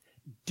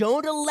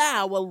 Don't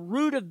allow a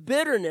root of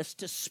bitterness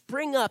to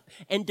spring up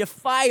and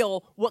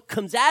defile what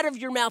comes out of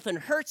your mouth and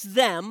hurts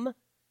them,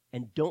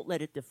 and don't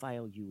let it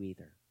defile you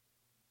either.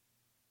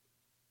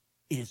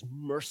 It is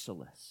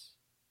merciless.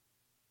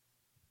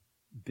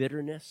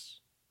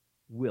 Bitterness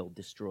will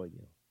destroy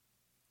you.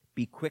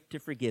 Be quick to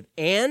forgive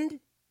and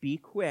be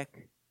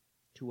quick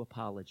to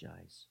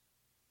apologize.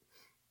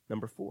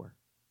 Number 4,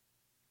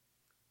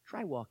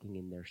 try walking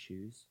in their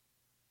shoes.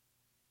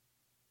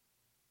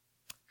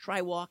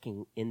 Try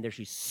walking in their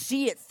shoes.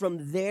 See it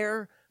from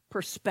their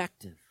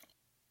perspective.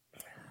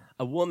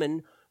 A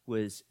woman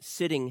was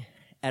sitting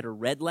at a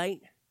red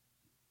light.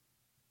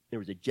 There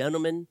was a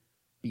gentleman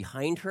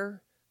behind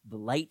her. The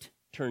light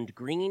turned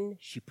green.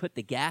 She put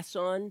the gas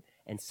on,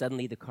 and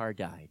suddenly the car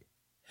died.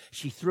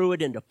 She threw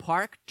it into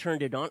park,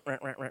 turned it on.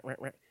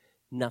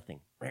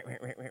 Nothing.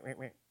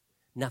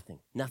 Nothing.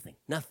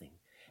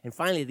 And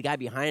finally, the guy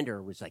behind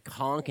her was like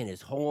honking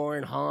his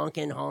horn,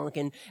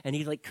 honking. And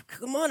he's like,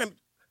 come on,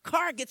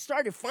 car, get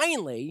started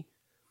finally.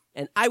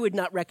 And I would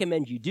not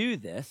recommend you do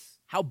this.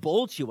 How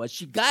bold she was.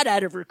 She got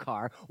out of her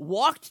car,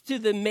 walked to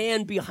the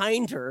man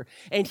behind her,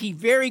 and he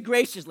very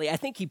graciously, I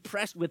think he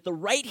pressed with the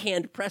right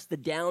hand, pressed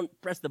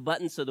the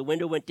button so the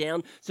window went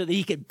down so that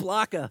he could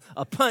block a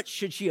punch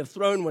should she have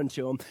thrown one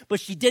to him. But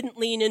she didn't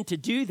lean in to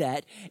do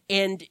that.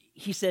 And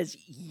he says,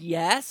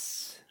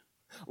 yes,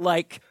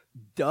 like,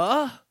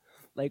 duh.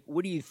 Like,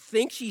 what do you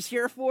think she's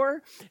here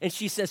for? And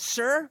she says,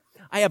 sir,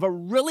 I have a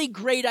really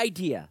great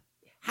idea.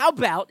 How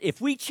about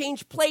if we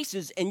change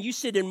places and you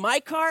sit in my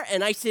car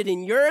and I sit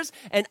in yours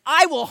and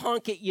I will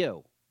honk at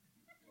you?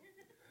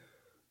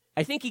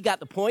 I think he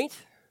got the point.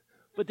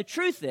 But the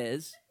truth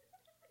is,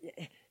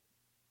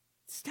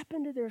 step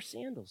into their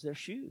sandals, their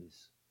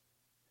shoes.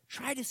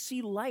 Try to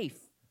see life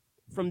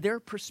from their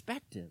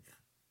perspective.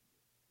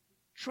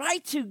 Try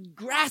to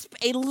grasp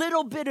a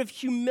little bit of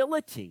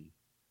humility.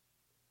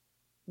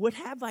 What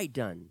have I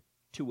done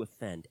to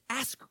offend?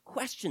 Ask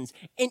questions.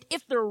 And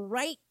if they're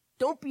right,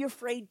 don't be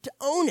afraid to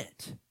own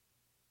it.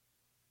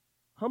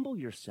 Humble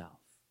yourself.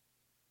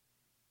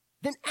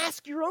 Then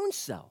ask your own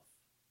self.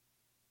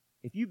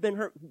 If you've been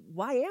hurt,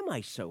 why am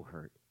I so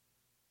hurt?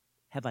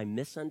 Have I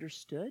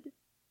misunderstood?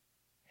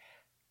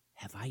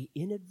 Have I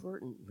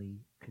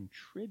inadvertently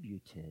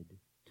contributed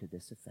to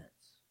this offense?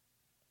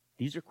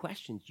 These are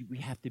questions we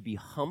have to be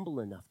humble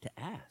enough to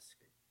ask.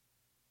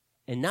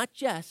 And not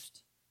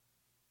just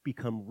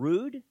become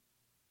rude,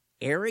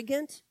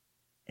 arrogant,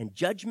 and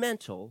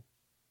judgmental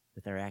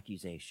with our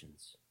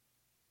accusations.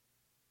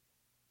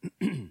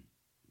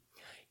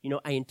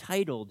 I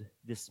entitled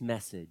this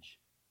message,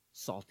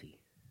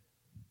 Salty.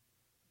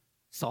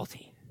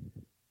 Salty.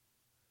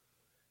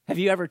 Have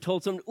you ever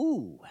told someone,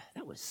 ooh,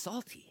 that was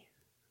salty?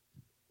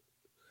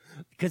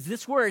 Because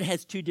this word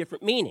has two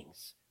different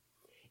meanings.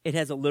 It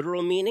has a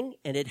literal meaning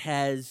and it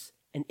has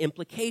an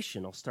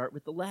implication. I'll start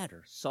with the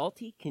latter.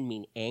 Salty can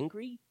mean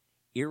angry,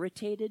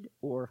 irritated,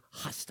 or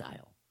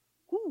hostile.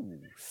 Ooh,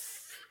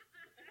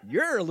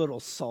 you're a little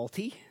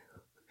salty.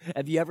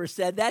 Have you ever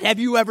said that? Have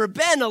you ever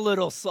been a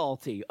little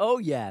salty? Oh,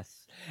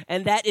 yes.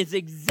 And that is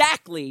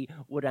exactly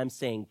what I'm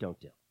saying don't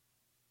do.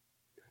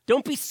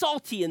 Don't be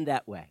salty in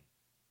that way.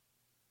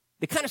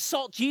 The kind of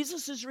salt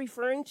Jesus is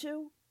referring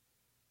to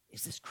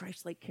is this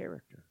Christ-like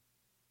character.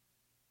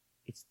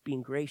 It's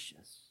being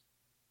gracious.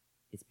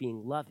 It's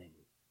being loving.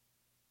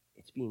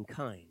 It's being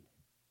kind.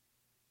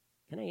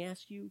 Can I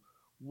ask you,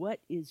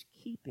 what is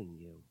keeping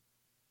you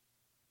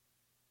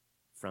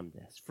from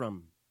this,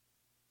 from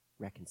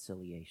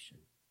reconciliation?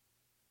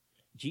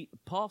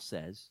 Paul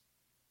says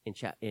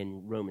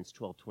in Romans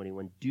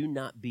 12:21, do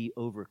not be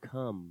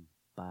overcome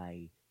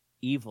by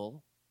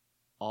evil,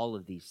 all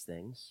of these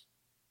things,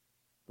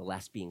 the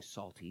last being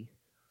salty.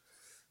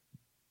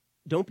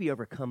 Don't be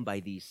overcome by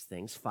these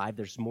things. 5,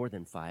 there's more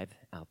than 5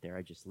 out there.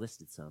 I just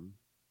listed some.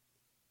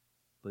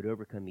 But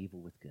overcome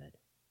evil with good.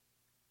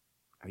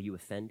 Are you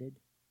offended?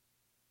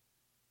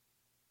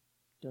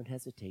 Don't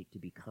hesitate to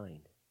be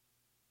kind.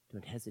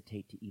 Don't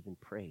hesitate to even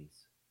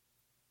praise.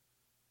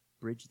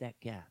 Bridge that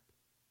gap.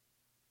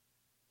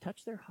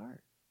 Touch their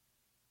heart.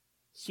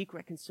 Seek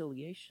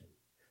reconciliation.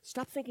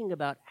 Stop thinking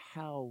about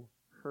how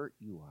hurt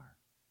you are.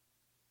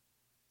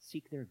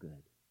 Seek their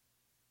good.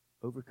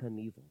 Overcome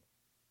evil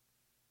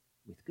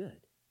with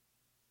good.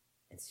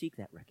 And seek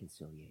that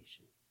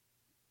reconciliation.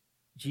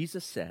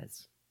 Jesus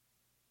says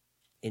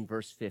in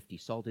verse 50,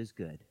 salt is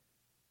good.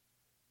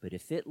 But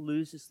if it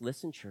loses,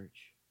 listen,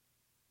 church,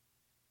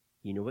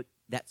 you know what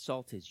that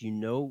salt is. You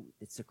know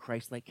it's a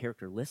Christ-like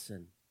character.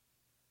 Listen.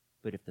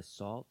 But if the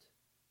salt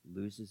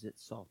loses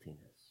its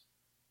saltiness,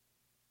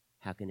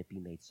 how can it be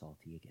made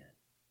salty again?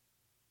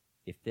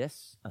 If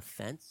this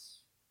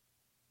offense,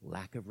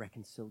 lack of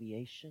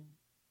reconciliation,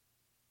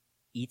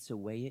 eats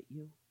away at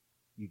you,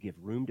 you give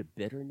room to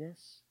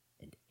bitterness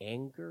and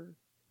anger,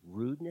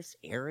 rudeness,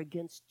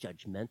 arrogance,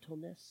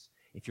 judgmentalness,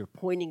 if you're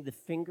pointing the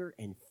finger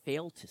and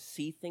fail to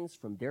see things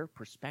from their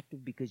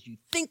perspective because you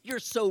think you're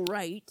so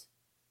right,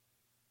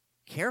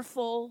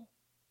 careful.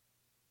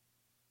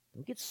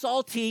 Don't get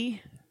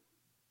salty.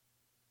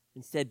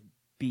 Instead,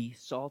 be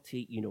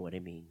salty. You know what I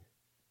mean.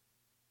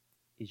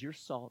 Is your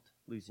salt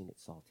losing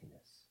its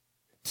saltiness?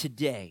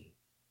 Today,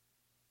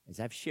 as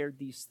I've shared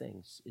these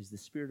things, is the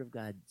Spirit of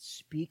God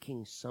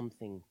speaking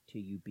something to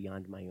you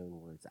beyond my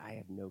own words? I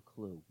have no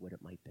clue what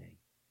it might be.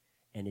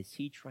 And is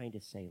he trying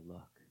to say,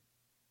 look,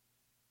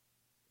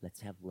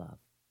 let's have love?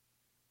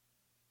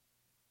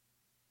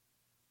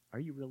 Are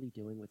you really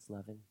doing what's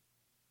loving?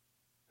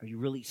 Are you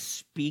really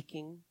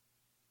speaking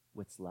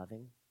what's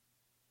loving?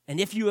 And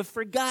if you have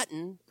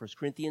forgotten, 1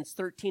 Corinthians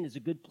 13 is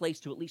a good place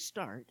to at least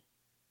start,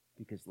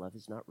 because love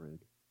is not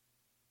rude.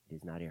 It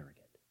is not arrogant.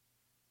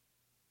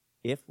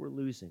 If we're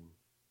losing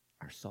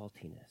our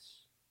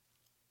saltiness,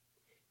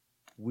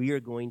 we are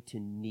going to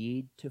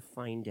need to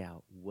find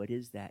out what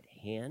is that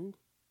hand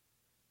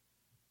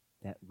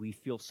that we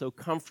feel so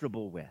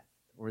comfortable with,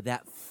 or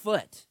that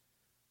foot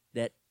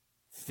that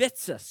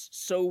fits us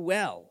so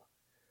well,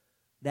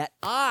 that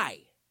eye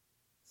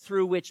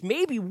through which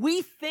maybe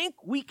we think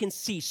we can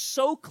see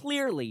so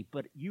clearly,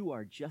 but you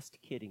are just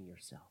kidding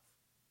yourself.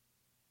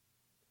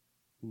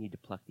 You need to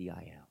pluck the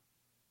eye out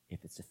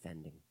if it's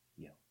offending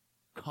you,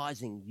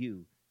 causing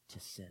you to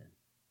sin.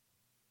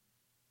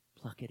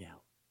 Pluck it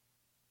out.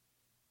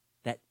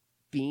 That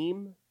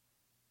beam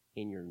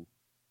in your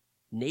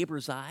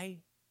neighbor's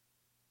eye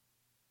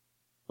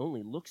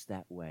only looks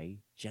that way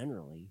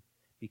generally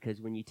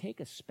because when you take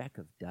a speck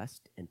of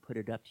dust and put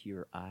it up to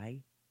your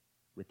eye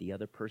with the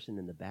other person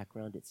in the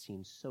background, it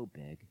seems so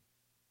big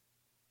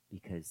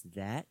because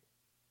that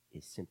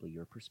is simply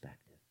your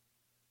perspective.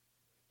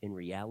 In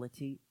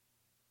reality,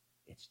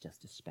 it's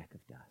just a speck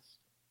of dust.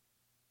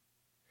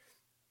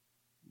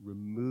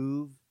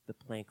 Remove the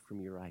plank from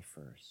your eye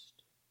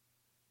first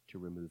to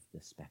remove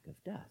the speck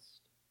of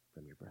dust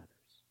from your brother's.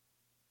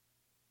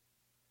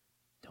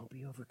 Don't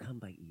be overcome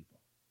by evil.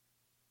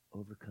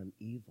 Overcome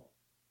evil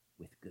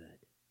with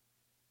good.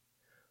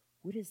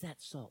 What is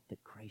that salt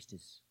that Christ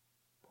is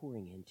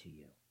pouring into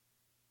you?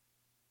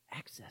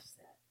 Access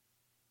that.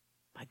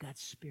 By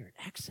God's Spirit,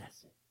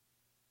 access it.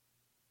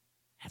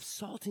 Have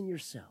salt in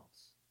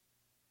yourselves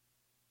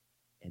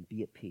and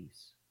be at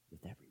peace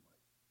with everyone.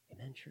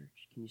 Amen,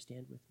 church? Can you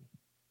stand with me?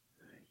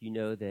 You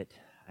know that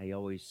I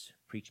always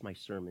preach my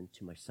sermon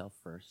to myself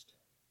first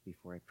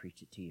before I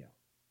preach it to you.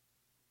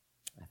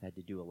 I've had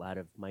to do a lot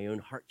of my own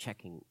heart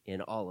checking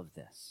in all of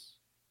this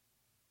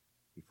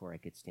before I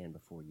could stand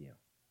before you.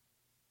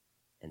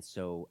 And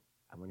so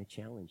I want to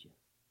challenge you.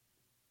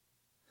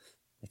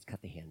 Let's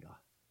cut the hand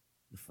off,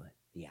 the foot,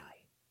 the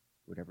eye,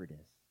 whatever it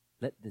is.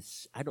 Let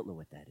this, I don't know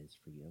what that is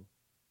for you.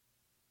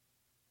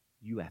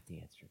 You have to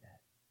answer that.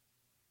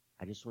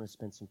 I just want to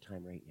spend some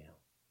time right now.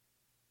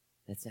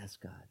 Let's ask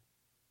God,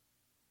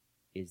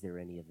 is there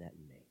any of that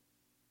in me?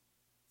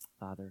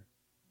 Father.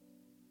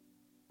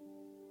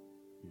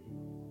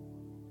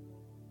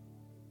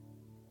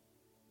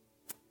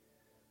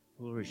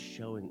 The Lord is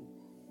showing.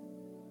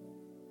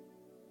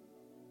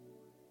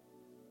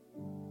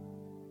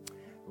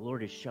 The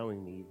Lord is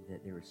showing me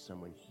that there is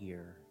someone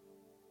here,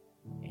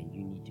 and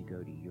you need to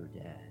go to your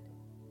dad,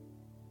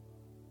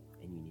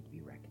 and you need to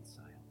be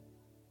reconciled.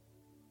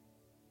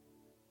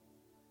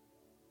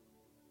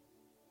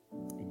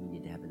 And you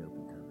need to have an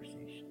open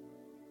conversation.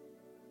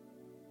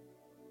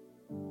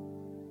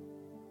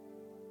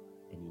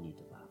 And you need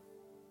to love.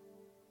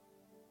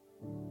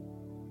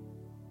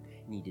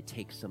 You need to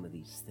take some of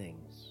these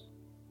things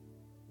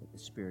that the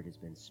Spirit has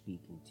been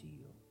speaking to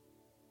you,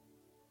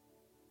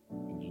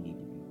 and you need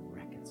to be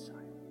reconciled.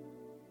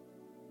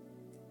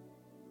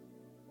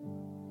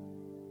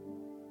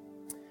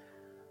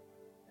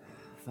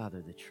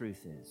 Father, the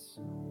truth is,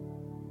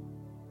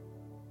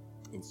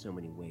 in so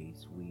many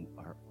ways, we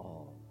are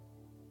all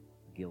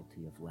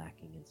guilty of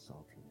lacking in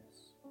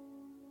saltiness.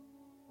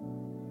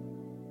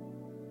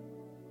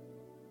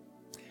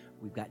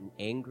 We've gotten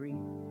angry,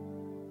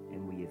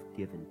 and we have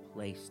given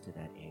place to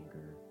that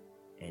anger,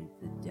 and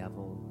the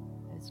devil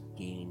has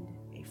gained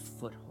a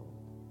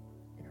foothold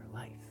in our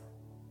life.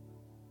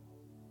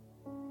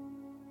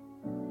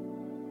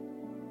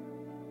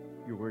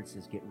 Your word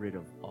says, get rid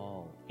of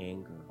all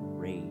anger,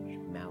 rage,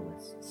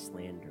 malice,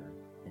 slander,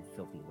 and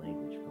filthy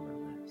language from our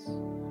lips.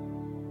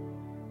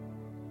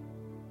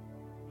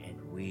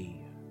 And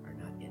we are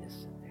not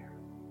innocent there.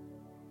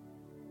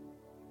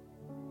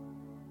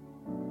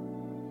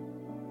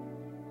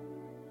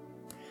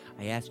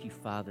 I ask you,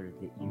 Father,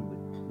 that you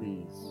would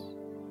please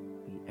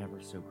be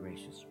ever so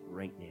gracious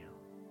right now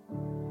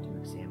to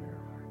examine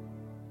our heart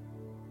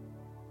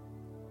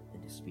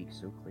and to speak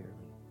so clearly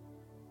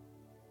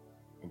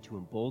and to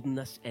embolden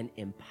us and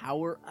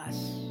empower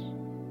us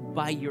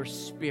by your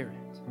Spirit.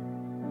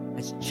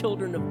 As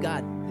children of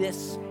God,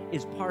 this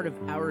is part of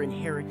our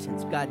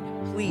inheritance. God,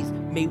 please,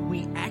 may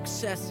we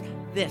access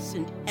this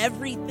and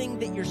everything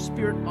that your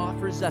Spirit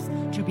offers us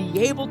to be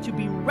able to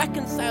be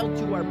reconciled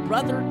to our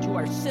brother, to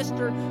our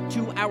sister,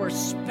 to our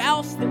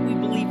spouse that we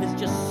believe is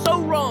just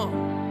so wrong.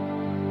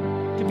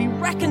 To be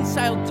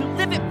reconciled, to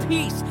live at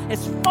peace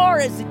as far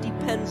as it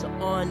depends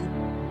on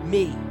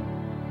me.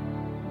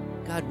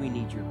 God, we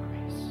need your grace.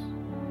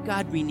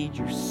 God, we need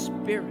your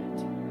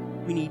Spirit.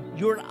 We need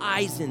your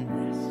eyes in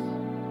this.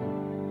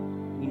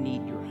 We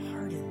need your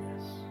heart in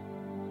this.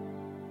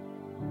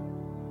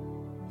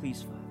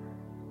 Please, Father.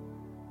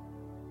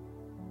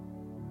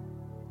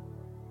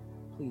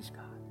 Please,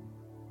 God.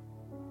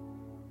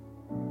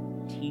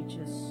 Teach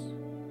us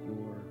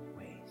your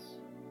ways,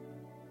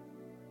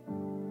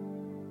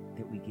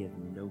 that we give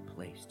no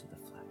place to the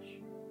flesh.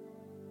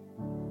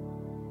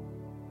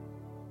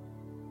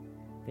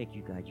 Thank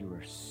you, God. You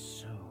are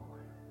so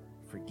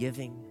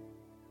forgiving,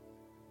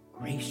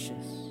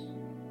 gracious,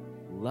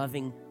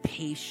 loving,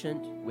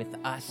 patient with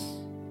us.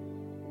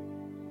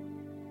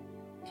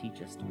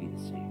 Teach us to be the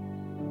same.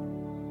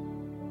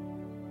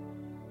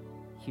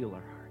 Heal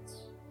our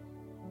hearts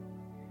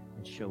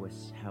and show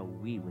us how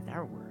we, with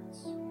our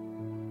words,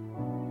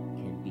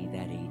 can be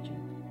that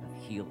agent of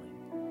healing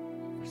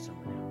for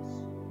someone else.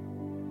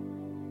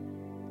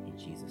 In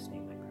Jesus'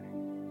 name I pray.